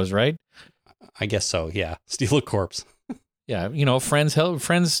way it goes, right? I guess so. Yeah, steal a corpse. Yeah, friends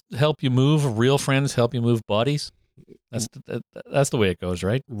help you move. Real friends help you move bodies. That's the way it goes,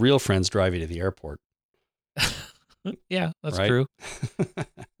 right? Real friends drive you to the airport. Yeah, that's right? true.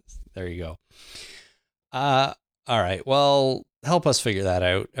 There you go. All right. Well, help us figure that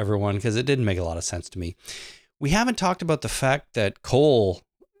out, everyone, because it didn't make a lot of sense to me. We haven't talked about the fact that Cole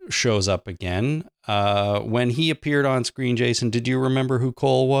shows up again. When he appeared on screen, Jason, did you remember who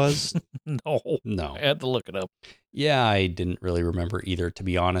Cole was? No. I had to look it up. Yeah, I didn't really remember either, to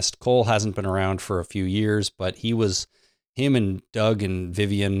be honest. Cole hasn't been around for a few years, but him and Doug and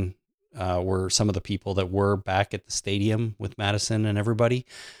Vivian were some of the people that were back at the stadium with Madison and everybody.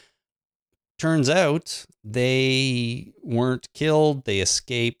 Turns out they weren't killed, they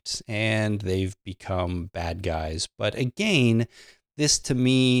escaped, and they've become bad guys. But again, this to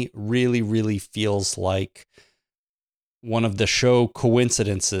me really, really feels like one of the show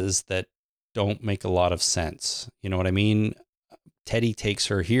coincidences that don't make a lot of sense. You know what I mean? Teddy takes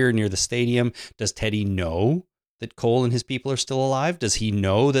her here near the stadium. Does Teddy know that Cole and his people are still alive? Does he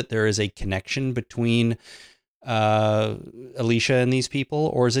know that there is a connection between Alicia and these people?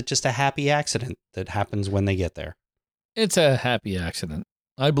 Or is it just a happy accident that happens when they get there? It's a happy accident.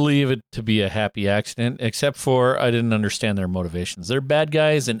 I believe it to be a happy accident, except for I didn't understand their motivations. They're bad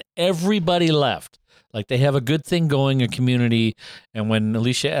guys and everybody left. Like they have a good thing going, a community. And when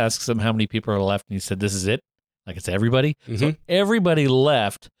Alicia asks them how many people are left, and he said, this is it. Like it's everybody. Mm-hmm. So everybody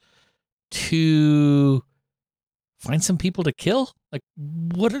left to find some people to kill. Like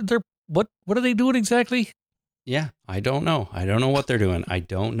what are they doing exactly? Yeah, I don't know. I don't know what they're doing. I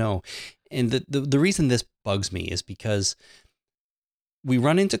don't know. And the reason this bugs me is because we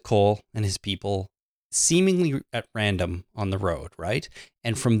run into Cole and his people seemingly at random on the road, right?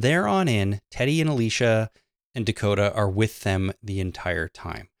 And from there on in, Teddy and Alicia and Dakota are with them the entire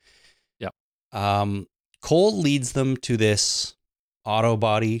time. Yep. Cole leads them to this auto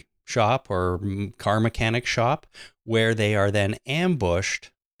body shop or car mechanic shop where they are then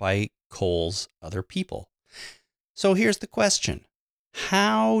ambushed by Cole's other people. So here's the question.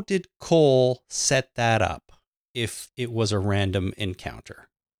 How did Cole set that up if it was a random encounter?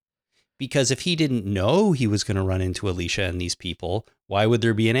 Because if he didn't know he was going to run into Alicia and these people, why would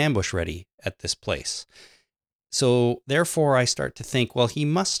there be an ambush ready at this place? So therefore, I start to think, well, he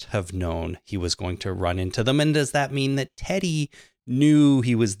must have known he was going to run into them. And does that mean that Teddy knew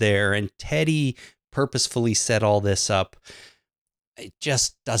he was there and Teddy purposefully set all this up? It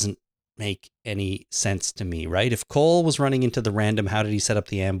just doesn't make any sense to me, right? If Cole was running into the random, how did he set up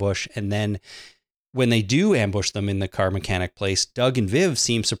the ambush? And then when they do ambush them in the car mechanic place, Doug and Viv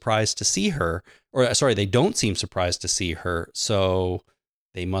seem surprised to see her. Or sorry, they don't seem surprised to see her. So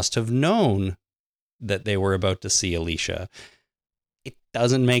they must have known that they were about to see Alicia. It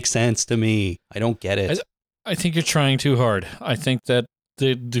doesn't make sense to me. I don't get it. I think you're trying too hard. I think that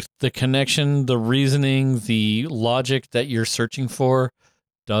the connection, the reasoning, the logic that you're searching for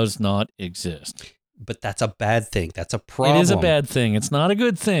does not exist. But that's a bad thing. That's a problem. It is a bad thing. It's not a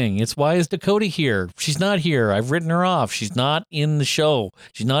good thing. It's why is Dakota here? She's not here. I've written her off. She's not in the show.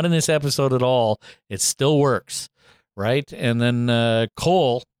 She's not in this episode at all. It still works, right? And then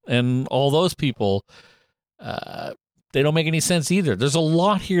Cole and all those people, they don't make any sense either. There's a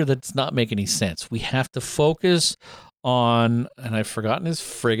lot here that's not making any sense. We have to focus on, and I've forgotten his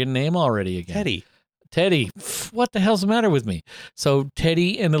friggin' name already again. Teddy. What the hell's the matter with me? So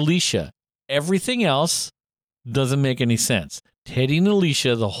Teddy and Alicia. Everything else doesn't make any sense. Teddy and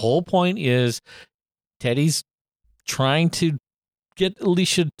Alicia, the whole point is Teddy's trying to get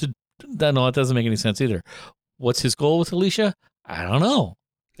Alicia to... No, it doesn't make any sense either. What's his goal with Alicia? I don't know.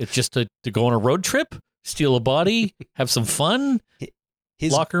 It's just to go on a road trip, steal a body, have some fun,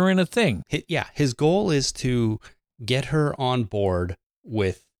 lock her in a thing. His goal is to get her on board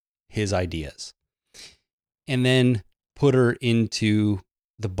with his ideas. And then put her into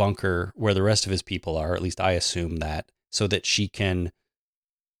the bunker where the rest of his people are, at least I assume that, so that she can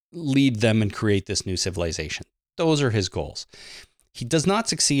lead them and create this new civilization. Those are his goals. He does not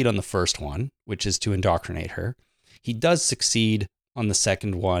succeed on the first one, which is to indoctrinate her. He does succeed on the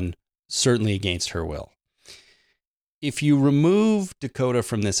second one, certainly against her will. If you remove Dakota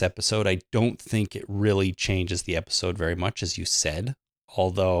from this episode, I don't think it really changes the episode very much, as you said,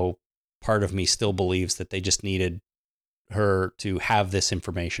 although part of me still believes that they just needed her to have this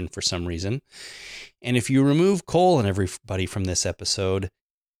information for some reason. And if you remove Cole and everybody from this episode,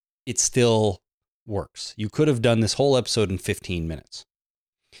 it still works. You could have done this whole episode in 15 minutes.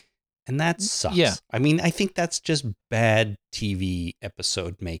 And that sucks. Yeah. I mean, I think that's just bad TV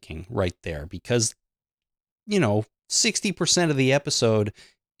episode making right there because, 60% of the episode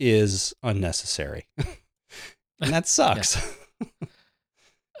is unnecessary. And that sucks. Yeah.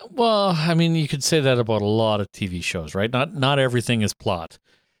 Well, I mean, you could say that about a lot of TV shows, right? Not everything is plot.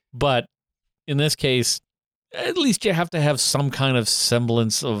 But in this case, at least you have to have some kind of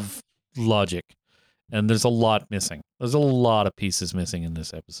semblance of logic. And there's a lot missing. There's a lot of pieces missing in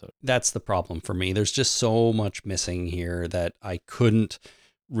this episode. That's the problem for me. There's just so much missing here that I couldn't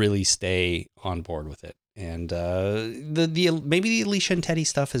really stay on board with it. And the maybe the Alicia and Teddy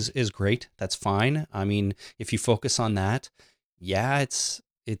stuff is great. That's fine. I mean, if you focus on that, yeah, it's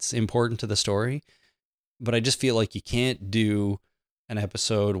important to the story. But I just feel like you can't do an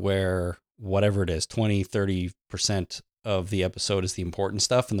episode where whatever it is, 20, 30% of the episode is the important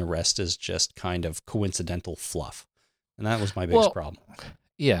stuff and the rest is just kind of coincidental fluff. And that was my biggest problem.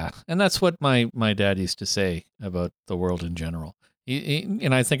 Yeah, and that's what my dad used to say about the world in general.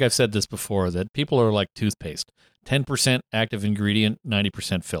 And I think I've said this before, that people are like toothpaste. 10% active ingredient,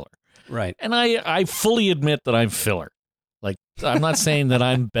 90% filler. Right. And I fully admit that I'm filler. Like, I'm not saying that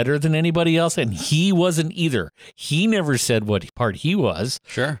I'm better than anybody else, and he wasn't either. He never said what part he was.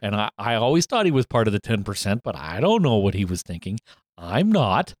 Sure. And I always thought he was part of the 10%, but I don't know what he was thinking. I'm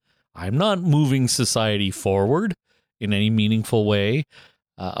not moving society forward in any meaningful way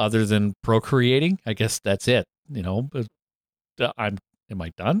other than procreating. I guess that's it. Am I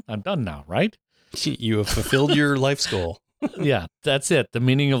done? I'm done now, right? You have fulfilled your life's goal. Yeah, that's it. The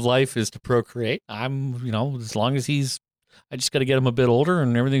meaning of life is to procreate. As long as I just got to get him a bit older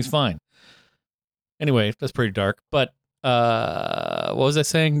and everything's fine. Anyway, that's pretty dark. But what was I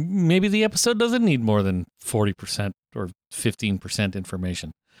saying? Maybe the episode doesn't need more than 40% or 15%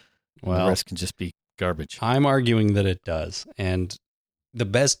 information. Well, the rest can just be garbage. I'm arguing that it does. And the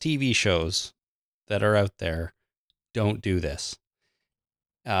best TV shows that are out there don't do this.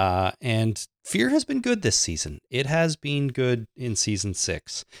 And Fear has been good this season. It has been good in season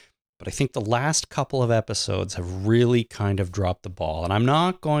 6. But I think the last couple of episodes have really kind of dropped the ball. And I'm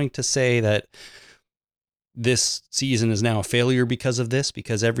not going to say that this season is now a failure because of this,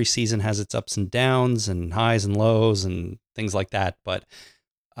 because every season has its ups and downs and highs and lows and things like that. But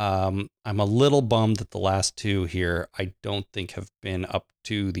I'm a little bummed that the last two here, I don't think have been up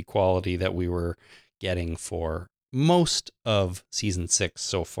to the quality that we were getting for most of season 6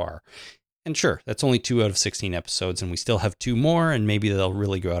 so far. And sure, that's only 2 out of 16 episodes, and we still have 2 more, and maybe they'll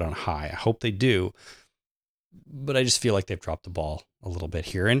really go out on high. I hope they do. But I just feel like they've dropped the ball a little bit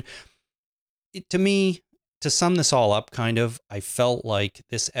here. And to me, to sum this all up, kind of, I felt like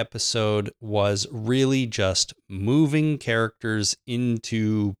this episode was really just moving characters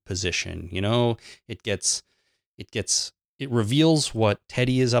into position. It reveals what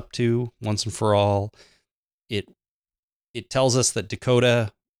Teddy is up to once and for all. It tells us that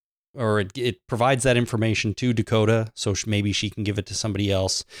Dakota, or it provides that information to Dakota, so maybe she can give it to somebody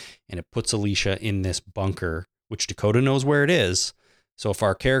else, and it puts Alicia in this bunker, which Dakota knows where it is. So if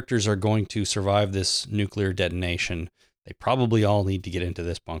our characters are going to survive this nuclear detonation, they probably all need to get into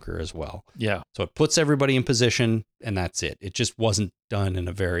this bunker as well. Yeah. So it puts everybody in position, and that's it. It just wasn't done in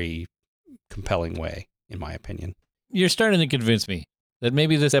a very compelling way, in my opinion. You're starting to convince me that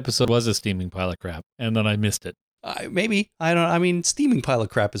maybe this episode was a steaming pile of crap, and then I missed it. Maybe. I mean, steaming pile of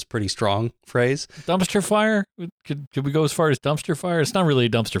crap is a pretty strong phrase. Dumpster fire? Could we go as far as dumpster fire? It's not really a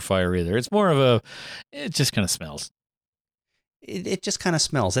dumpster fire either. It's more of it just kind of smells. It just kind of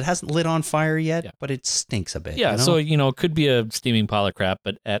smells. It hasn't lit on fire yet, but it stinks a bit. Yeah, so, it could be a steaming pile of crap,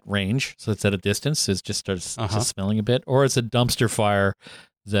 but at range, so it's at a distance, it just starts just smelling a bit. Or it's a dumpster fire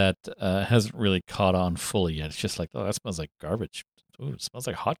that hasn't really caught on fully yet. It's just like, oh, that smells like garbage. Ooh, it smells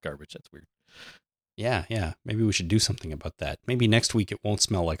like hot garbage. That's weird. Yeah. Maybe we should do something about that. Maybe next week it won't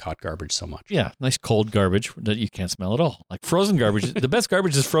smell like hot garbage so much. Yeah, nice cold garbage that you can't smell at all. Like frozen garbage. The best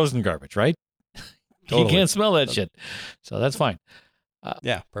garbage is frozen garbage, right? Totally. You can't smell that shit. So that's fine.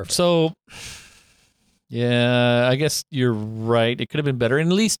 Yeah, perfect. So, Yeah, I guess you're right. It could have been better.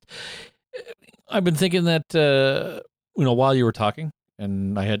 And at least I've been thinking that while you were talking,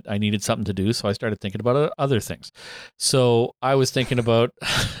 and I needed something to do, so I started thinking about other things. So I was thinking about.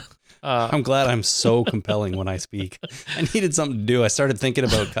 I'm glad I'm so compelling when I speak. I needed something to do. I started thinking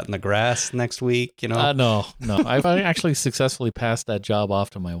about cutting the grass next week. No. I've actually successfully passed that job off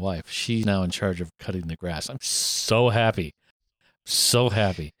to my wife. She's now in charge of cutting the grass. I'm so happy. So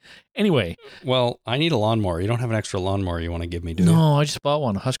happy. Anyway. Well, I need a lawnmower. You don't have an extra lawnmower you want to give me, do you? No, I just bought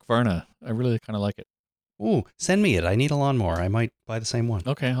one, Husqvarna. I really kind of like it. Ooh, send me it. I need a lawnmower. I might buy the same one.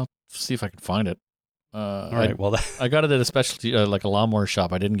 Okay, I'll see if I can find it. All right. I got it at a specialty, like a lawnmower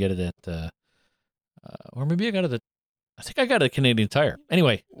shop. I didn't get it at, or maybe I got it at, I think I got it at Canadian Tire.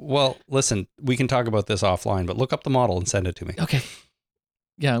 Anyway. Well, listen, we can talk about this offline, but look up the model and send it to me. Okay.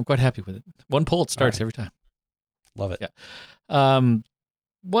 Yeah, I'm quite happy with it. One pull, it starts every time. Love it. Yeah.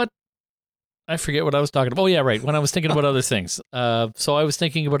 What? I forget what I was talking about. Oh, yeah, right. When I was thinking about other things. So I was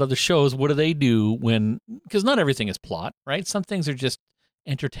thinking about other shows. What do they do because not everything is plot, right? Some things are just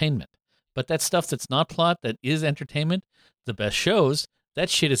entertainment. But that stuff that's not plot, that is entertainment, the best shows, that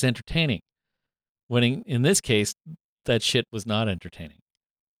shit is entertaining. When in this case, that shit was not entertaining.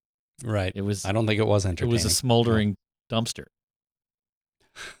 Right. It was. I don't think it was entertaining. It was a smoldering dumpster.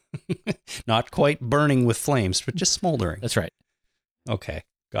 Not quite burning with flames, but just smoldering. That's right. Okay.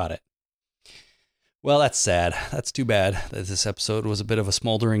 Got it. Well, that's sad. That's too bad that this episode was a bit of a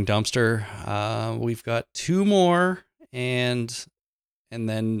smoldering dumpster. We've got 2 more and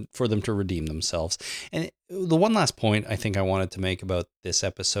then for them to redeem themselves. And the one last point I think I wanted to make about this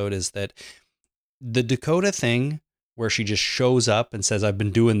episode is that the Dakota thing where she just shows up and says, I've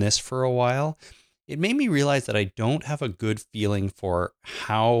been doing this for a while, it made me realize that I don't have a good feeling for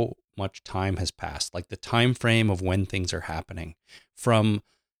how much time has passed, like the time frame of when things are happening from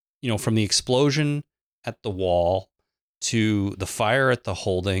the explosion at the wall to the fire at the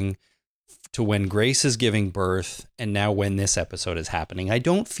holding to when Grace is giving birth and now when this episode is happening. I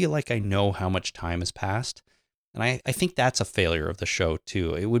don't feel like I know how much time has passed. And I think that's a failure of the show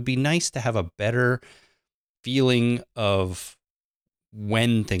too. It would be nice to have a better feeling of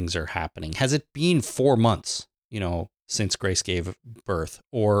when things are happening. Has it been 4 months, since Grace gave birth,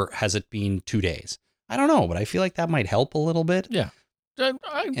 or has it been 2 days? I don't know, but I feel like that might help a little bit. Yeah.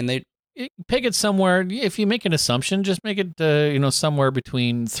 And they pick it somewhere. If you make an assumption, just make it, somewhere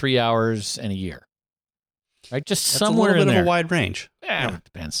between 3 hours and a year. Right? Just that's somewhere a little in bit there. of a wide range. Yeah, it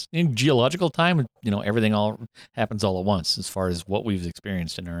depends. In geological time, everything all happens all at once as far as what we've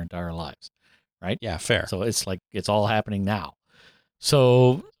experienced in our entire lives. Right? Yeah, fair. So it's like it's all happening now.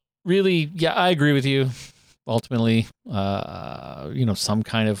 So really, yeah, I agree with you. Ultimately, some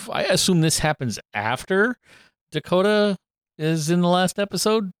kind of, I assume this happens after Dakota is in the last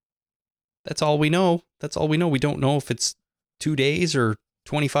episode. That's all we know. We don't know if it's 2 days or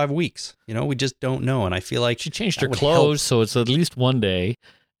 25 weeks. We just don't know. And I feel like she changed her clothes, so it's at least 1 day.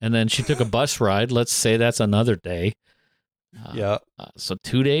 And then she took a bus ride. Let's say that's another day. Yeah. So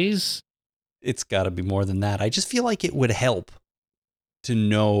 2 days? It's got to be more than that. I just feel like it would help to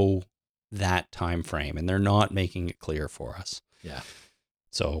know that time frame, and they're not making it clear for us. Yeah.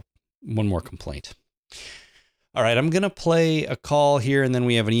 So one more complaint. All right, I'm going to play a call here, and then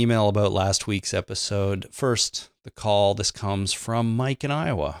we have an email about last week's episode. First, the call. This comes from Mike in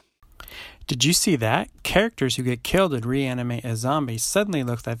Iowa. Did you see that? Characters who get killed and reanimate as zombies suddenly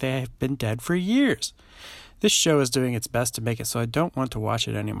look like they have been dead for years. This show is doing its best to make it so I don't want to watch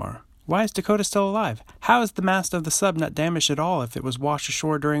it anymore. Why is Dakota still alive? How is the mast of the sub not damaged at all if it was washed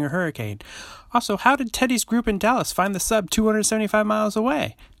ashore during a hurricane? Also, how did Teddy's group in Dallas find the sub 275 miles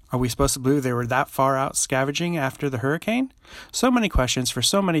away? Are we supposed to believe they were that far out scavenging after the hurricane? So many questions for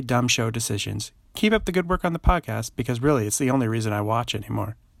so many dumb show decisions. Keep up the good work on the podcast, because really it's the only reason I watch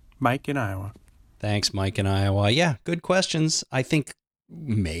anymore. Mike in Iowa. Thanks, Mike in Iowa. Yeah, good questions. I think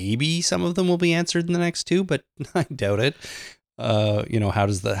maybe some of them will be answered in the next 2, but I doubt it. How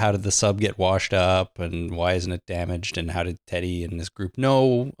did the sub get washed up, and why isn't it damaged, and how did Teddy and his group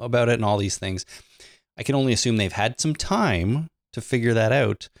know about it, and all these things. I can only assume they've had some time to figure that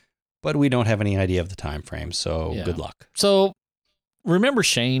out, but we don't have any idea of the time frame, so Good luck. So remember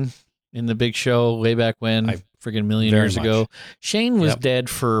Shane in the big show way back when, friggin' a million years ago? Shane was dead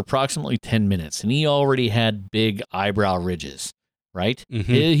for approximately 10 minutes, and he already had big eyebrow ridges. Right?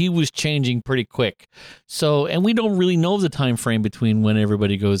 Mm-hmm. He was changing pretty quick. So, and we don't really know the time frame between when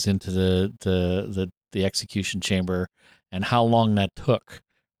everybody goes into the execution chamber and how long that took,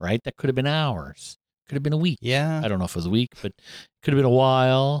 right? That could have been hours. Could have been a week. Yeah. I don't know if it was a week, but it could have been a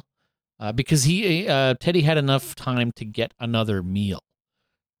while because Teddy had enough time to get another meal,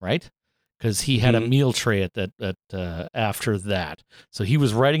 right? because he had a meal tray after that. So he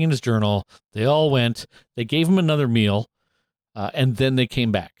was writing in his journal. They all went. They gave him another meal, and then they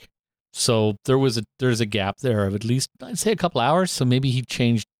came back. So there's a gap there of at least, I'd say, a couple hours. So maybe he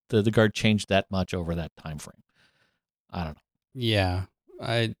changed the guard changed that much over that time frame. I don't know. Yeah,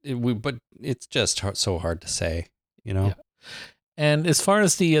 but it's just so hard to say, you know. Yeah. And as far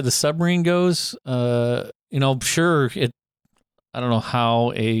as the submarine goes, sure, I don't know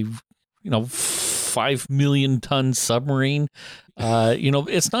how a 5 million ton submarine,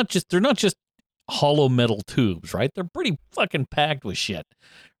 it's not just, they're not just hollow metal tubes, right? They're pretty fucking packed with shit,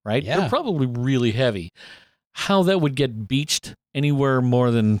 right? Yeah. They're probably really heavy. How that would get beached anywhere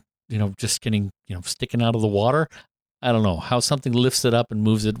more than, just getting, sticking out of the water, I don't know. How something lifts it up and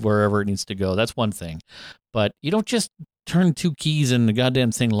moves it wherever it needs to go. That's one thing. But you don't just turn 2 keys and the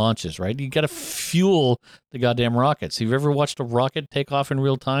goddamn thing launches, right? You got to fuel the goddamn rockets. Have you ever watched a rocket take off in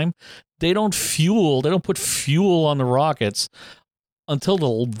real time? They don't put fuel on the rockets until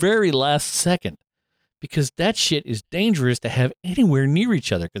the very last second, because that shit is dangerous to have anywhere near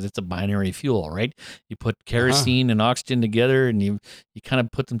each other because it's a binary fuel, right? You put kerosene and oxygen together and you kind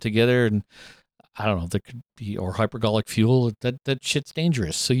of put them together, and I don't know, there could be, or hypergolic fuel, that shit's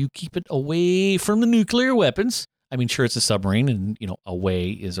dangerous. So you keep it away from the nuclear weapons. I mean, sure, it's a submarine and, away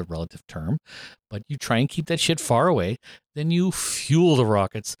is a relative term, but you try and keep that shit far away. Then you fuel the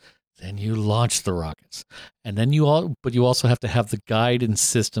rockets. Then you launch the rockets. And then you also have to have the guidance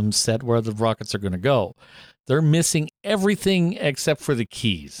system set where the rockets are going to go. They're missing everything except for the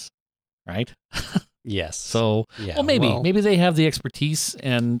keys, right? Yes. So, yeah, well, maybe they have the expertise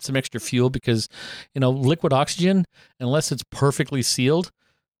and some extra fuel because, liquid oxygen, unless it's perfectly sealed,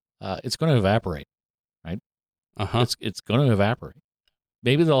 it's going to evaporate, right? It's going to evaporate.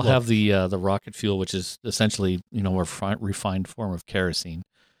 Maybe they'll have the rocket fuel, which is essentially, a refined form of kerosene,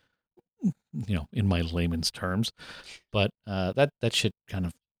 in my layman's terms. But that shit kind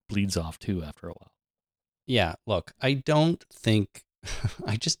of bleeds off too after a while. Yeah, look, I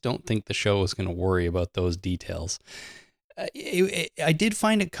just don't think the show is going to worry about those details. I did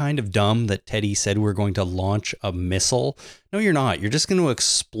find it kind of dumb that Teddy said we're going to launch a missile. No, you're not. You're just going to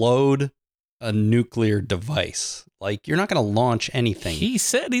explode a nuclear device. Like, you're not going to launch anything. He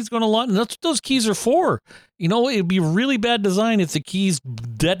said he's going to launch. That's what those keys are for. It'd be really bad design if the keys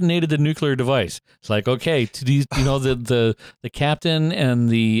detonated the nuclear device. It's like, okay, to these, the captain and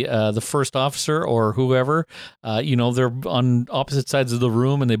the first officer or whoever, they're on opposite sides of the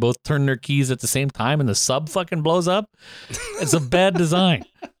room and they both turn their keys at the same time and the sub fucking blows up. It's a bad design.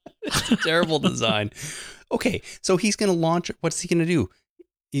 It's a terrible design. Okay, so he's going to launch. What's he going to do?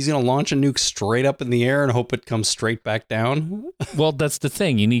 He's going to launch a nuke straight up in the air and hope it comes straight back down? Well, that's the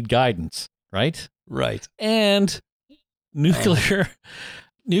thing. You need guidance, right? Right. And nuclear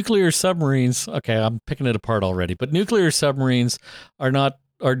submarines, okay, I'm picking it apart already, but nuclear submarines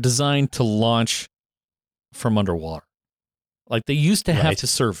are designed to launch from underwater. Like, they used to have to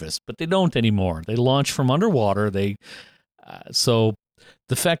surface, but they don't anymore. They launch from underwater. So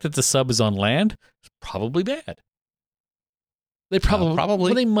the fact that the sub is on land is probably bad. They probably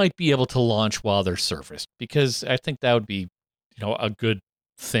well, they might be able to launch while they're surfaced, because I think that would be, a good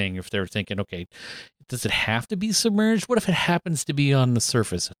thing if they're thinking, okay, does it have to be submerged? What if it happens to be on the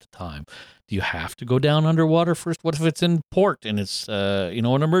surface at the time? Do you have to go down underwater first? What if it's in port and it's, an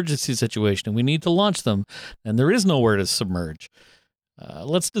emergency situation and we need to launch them and there is nowhere to submerge?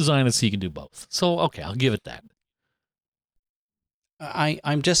 Let's design it so you can do both. So, okay, I'll give it that.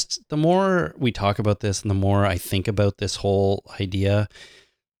 I'm just, the more we talk about this and the more I think about this whole idea,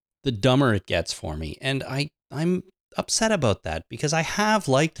 the dumber it gets for me. And I'm upset about that because I have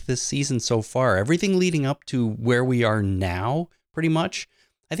liked this season so far. Everything leading up to where we are now, pretty much,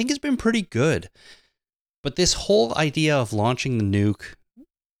 I think has been pretty good. But this whole idea of launching the nuke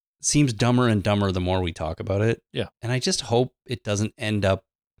seems dumber and dumber the more we talk about it. Yeah. And I just hope it doesn't end up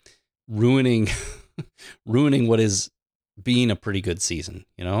ruining what is being a pretty good season,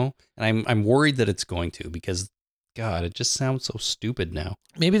 And I'm worried that it's going to, because God, it just sounds so stupid now.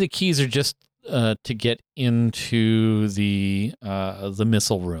 Maybe the keys are just to get into the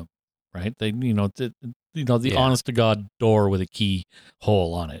missile room, right? They, the honest to God door with a key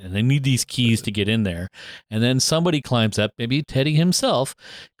hole on it, and they need these keys to get in there. And then somebody climbs up, maybe Teddy himself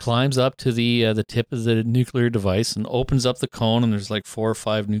climbs up to the tip of the nuclear device and opens up the cone, and there's like 4 or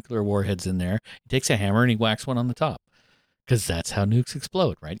 5 nuclear warheads in there. He takes a hammer and he whacks one on the top. Because that's how nukes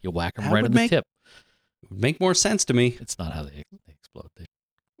explode, right? You whack them right on the tip. It would make more sense to me. It's not how they explode. They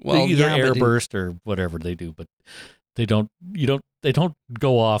either airburst or whatever they do, but they don't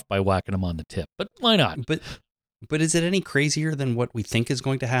go off by whacking them on the tip. But why not? But But is it any crazier than what we think is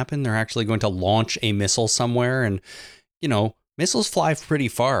going to happen? They're actually going to launch a missile somewhere, and, missiles fly pretty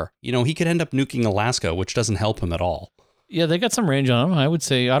far. He could end up nuking Alaska, which doesn't help him at all. Yeah, they got some range on them. I would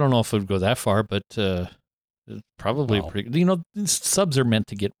say, I don't know if it would go that far, but probably subs are meant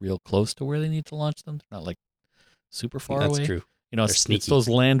to get real close to where they need to launch them. They're not like super far away. That's true. It's those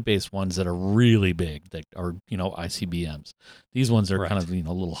land-based ones that are really big that are, ICBMs. These ones are kind of,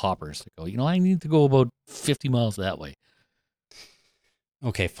 little hoppers that go, I need to go about 50 miles that way.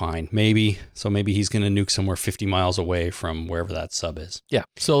 Okay, fine. Maybe he's going to nuke somewhere 50 miles away from wherever that sub is. Yeah.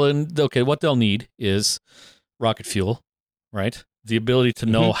 So then, what they'll need is rocket fuel, right? The ability to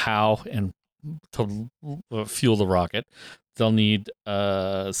know how and to fuel the rocket. They'll need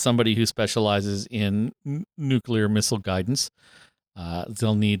somebody who specializes in nuclear missile guidance.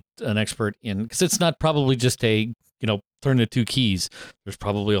 They'll need an expert in, because it's not probably just turn the two keys. There's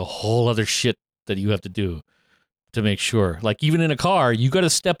probably a whole other shit that you have to do to make sure. Like even in a car, you got to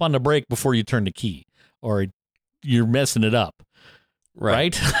step on the brake before you turn the key, or you're messing it up.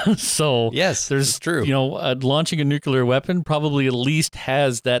 Right? So yes, there's true. Launching a nuclear weapon probably at least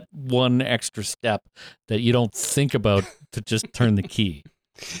has that one extra step that you don't think about to just turn the key.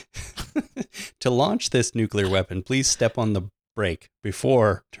 To launch this nuclear weapon, please step on the brake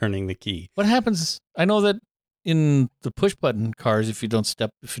before turning the key. What happens? I know that in the push button cars, if you don't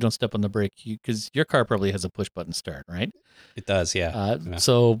step on the brake, because your car probably has a push button start, right? It does, yeah.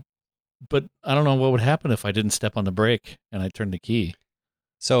 So, but I don't know what would happen if I didn't step on the brake and I turned the key.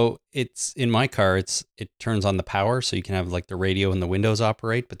 So it's in my car. It turns on the power, so you can have like the radio and the windows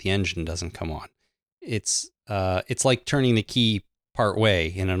operate, but the engine doesn't come on. It's like turning the key part way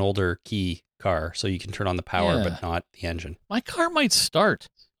in an older key car, so you can turn on the power but not the engine. My car might start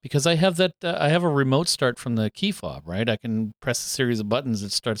because I have that. I have a remote start from the key fob, right? I can press a series of buttons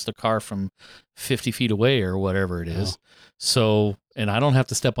that starts the car from 50 feet away or whatever it is. So, and I don't have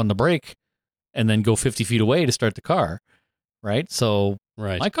to step on the brake and then go 50 feet away to start the car, right? So.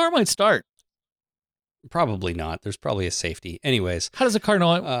 Right. My car might start. Probably not. There's probably a safety. Anyways. How does a car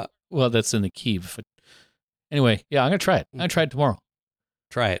know? Well, that's in the key. Anyway, yeah, I'm going to try it. I'm going to try it tomorrow.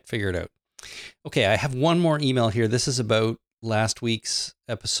 Try it. Figure it out. Okay, I have one more email here. This is about last week's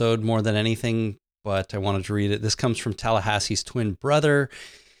episode more than anything, but I wanted to read it. This comes from Tallahassee's twin brother,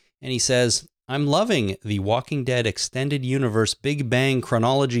 and he says, I'm loving the Walking Dead Extended Universe Big Bang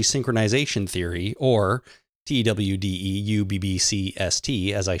Chronology Synchronization Theory, or TWDEUBBCST,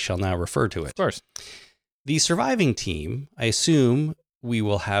 as I shall now refer to it. Of course. The surviving team, I assume we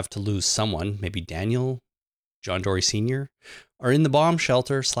will have to lose someone, maybe Daniel, John Dory Sr., are in the bomb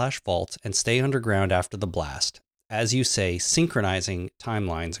shelter / vault and stay underground after the blast. As you say, synchronizing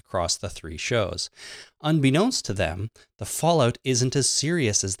timelines across the 3 shows. Unbeknownst to them, the fallout isn't as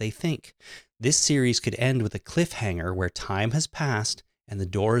serious as they think. This series could end with a cliffhanger where time has passed and the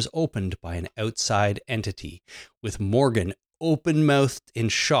door is opened by an outside entity, with Morgan open-mouthed in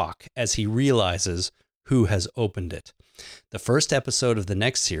shock as he realizes who has opened it. The first episode of the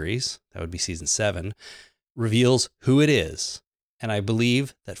next series, that would be season 7, reveals who it is, and I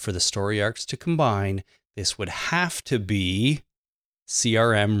believe that for the story arcs to combine, this would have to be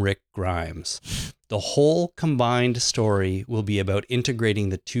CRM Rick Grimes. The whole combined story will be about integrating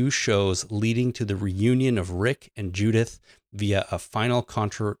the 2 shows, leading to the reunion of Rick and Judith via a final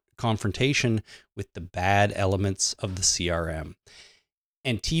confrontation with the bad elements of the CRM.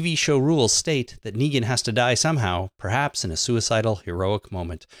 And TV show rules state that Negan has to die somehow, perhaps in a suicidal, heroic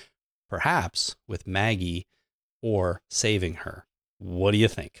moment, perhaps with Maggie or saving her. What do you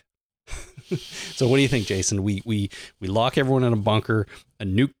think? So what do you think, Jason? We lock everyone in a bunker, a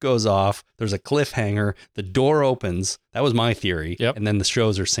nuke goes off, there's a cliffhanger, the door opens. That was my theory. Yep. And then the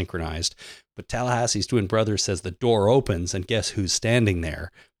shows are synchronized. But Tallahassee's twin brother says the door opens, and guess who's standing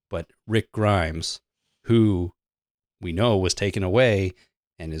there? But Rick Grimes, who we know was taken away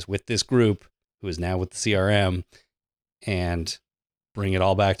and is with this group, who is now with the CRM, and bring it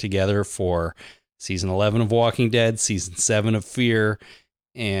all back together for season 11 of Walking Dead, season 7 of Fear,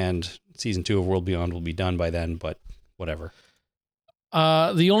 and season 2 of World Beyond will be done by then, but whatever.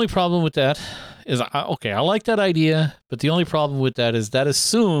 The only problem with that is, I like that idea, but the only problem with that is that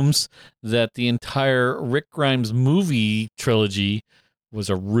assumes that the entire Rick Grimes movie trilogy was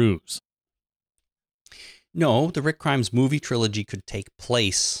a ruse. No, the Rick Grimes movie trilogy could take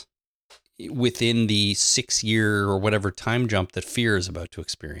place within the 6-year or whatever time jump that Fear is about to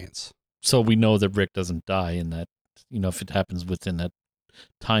experience. So we know that Rick doesn't die in that, if it happens within that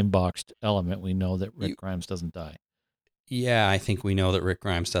time-boxed element, we know that Rick Grimes doesn't die. Yeah, I think we know that Rick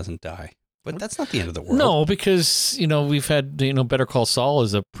Grimes doesn't die. But that's not the end of the world. No, because, we've had, Better Call Saul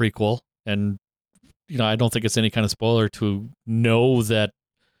as a prequel, and, I don't think it's any kind of spoiler to know that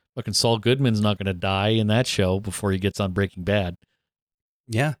fucking Saul Goodman's not going to die in that show before he gets on Breaking Bad.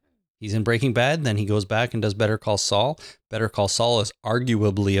 Yeah. He's in Breaking Bad, then he goes back and does Better Call Saul. Better Call Saul is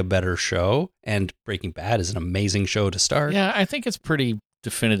arguably a better show, and Breaking Bad is an amazing show to start. Yeah, I think it's pretty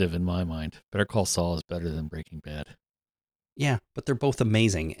definitive in my mind. Better Call Saul is better than Breaking Bad. Yeah, but they're both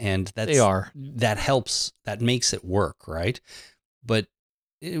amazing, and They are. that helps, that makes it work, right? But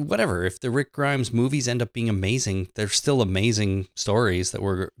whatever, if the Rick Grimes movies end up being amazing, they're still amazing stories that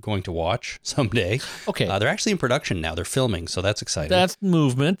we're going to watch someday. Okay. They're actually in production now. They're filming, so that's exciting. That's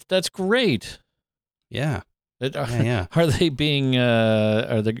movement. That's great. Yeah. Yeah. Are they being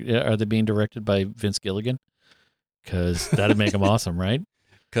are they being directed by Vince Gilligan? Because that'd make them awesome, right?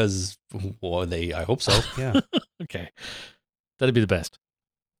 Because, well, I hope so. Yeah. Okay. That'd be the best.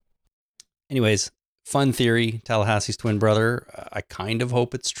 Anyways, fun theory, Tallahassee's twin brother. I kind of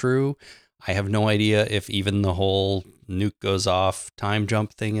hope it's true. I have no idea if even the whole nuke goes off time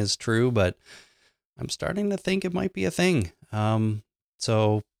jump thing is true, but I'm starting to think it might be a thing.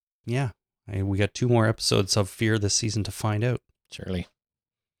 So yeah, we got 2 more episodes of Fear this season to find out. Surely.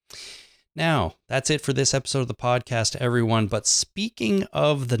 Now, that's it for this episode of the podcast, everyone. But speaking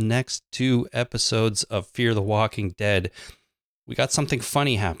of the next 2 episodes of Fear the Walking Dead, we got something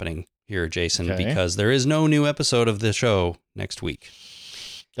funny happening here, Jason, Okay. because there is no new episode of the show next week.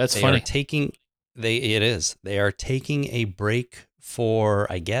 That's They funny. They are taking a break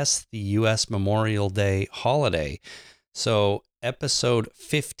for, I guess, the U.S. Memorial Day holiday. So episode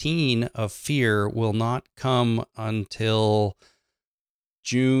 15 of Fear will not come until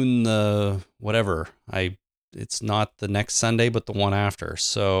June the whatever. It's not the next Sunday, but the one after.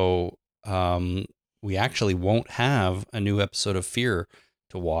 So we actually won't have a new episode of Fear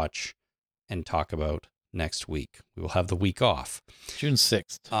to watch and talk about next week. We will have the week off. June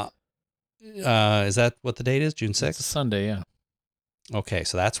 6th. Is that what the date is? June 6th? It's a Sunday, yeah. Okay,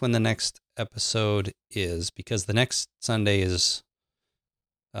 so that's when the next episode is, because the next Sunday is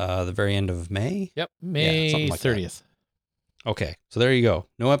the very end of May? Yep, May something like that. 30th. Okay, so there you go.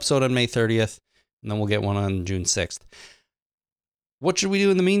 No episode on May 30th, and then we'll get one on June 6th. What should we do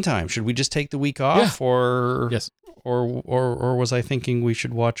in the meantime? Should we just take the week off? Yeah. Or Yes. Or was I thinking we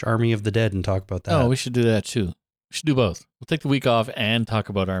should watch Army of the Dead and talk about that? Oh, we should do that too. We should do both. We'll take the week off and talk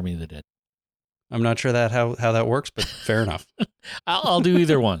about Army of the Dead. I'm not sure how that works, but fair enough. I'll do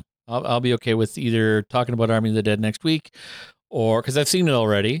either one. I'll be okay with either talking about Army of the Dead next week, or because I've seen it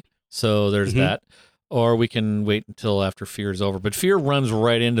already, so there's that. Or we can wait until after Fear is over. But Fear runs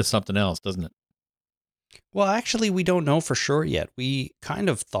right into something else, doesn't it? Well, actually, we don't know for sure yet. We kind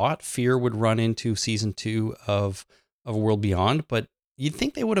of thought Fear would run into season 2 of World Beyond, but you'd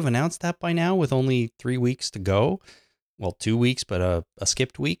think they would have announced that by now with only 3 weeks to go. Well, 2 weeks, but a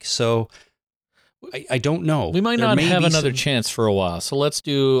skipped week. So I don't know. We might not have another chance for a while. So let's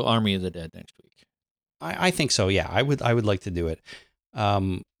do Army of the Dead next week. I think so. Yeah, I would like to do it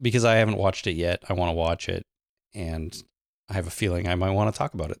because I haven't watched it yet. I want to watch it, and I have a feeling I might want to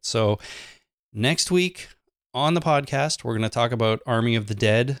talk about it. So next week on the podcast, we're going to talk about Army of the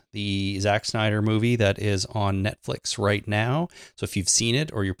Dead, the Zack Snyder movie that is on Netflix right now. So if you've seen it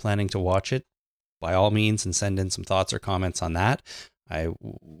or you're planning to watch it, by all means, and send in some thoughts or comments on that.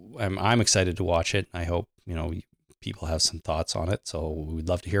 I'm excited to watch it. I hope people have some thoughts on it. So we'd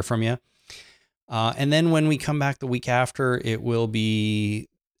love to hear from you. And then when we come back the week after, it will be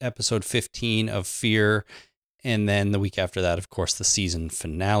episode 15 of Fear. And then the week after that, of course, the season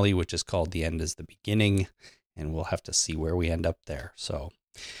finale, which is called The End is the Beginning. And we'll have to see where we end up there. So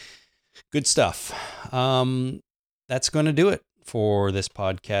good stuff. That's going to do it for this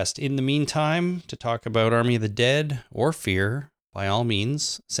podcast. In the meantime, to talk about Army of the Dead or Fear, by all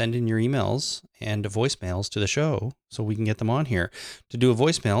means, send in your emails and voicemails to the show so we can get them on here. To do a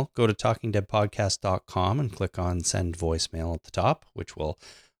voicemail, go to talkingdeadpodcast.com and click on send voicemail at the top, which will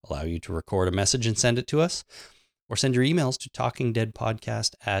allow you to record a message and send it to us. Or send your emails to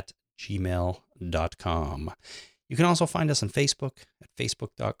talkingdeadpodcast@gmail.com. You can also find us on Facebook at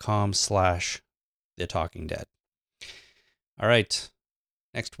facebook.com/thetalkingdead. All right.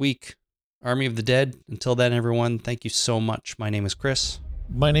 Next week, Army of the Dead. Until then, everyone, thank you so much. My name is Chris.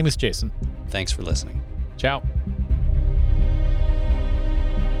 My name is Jason. Thanks for listening. Ciao.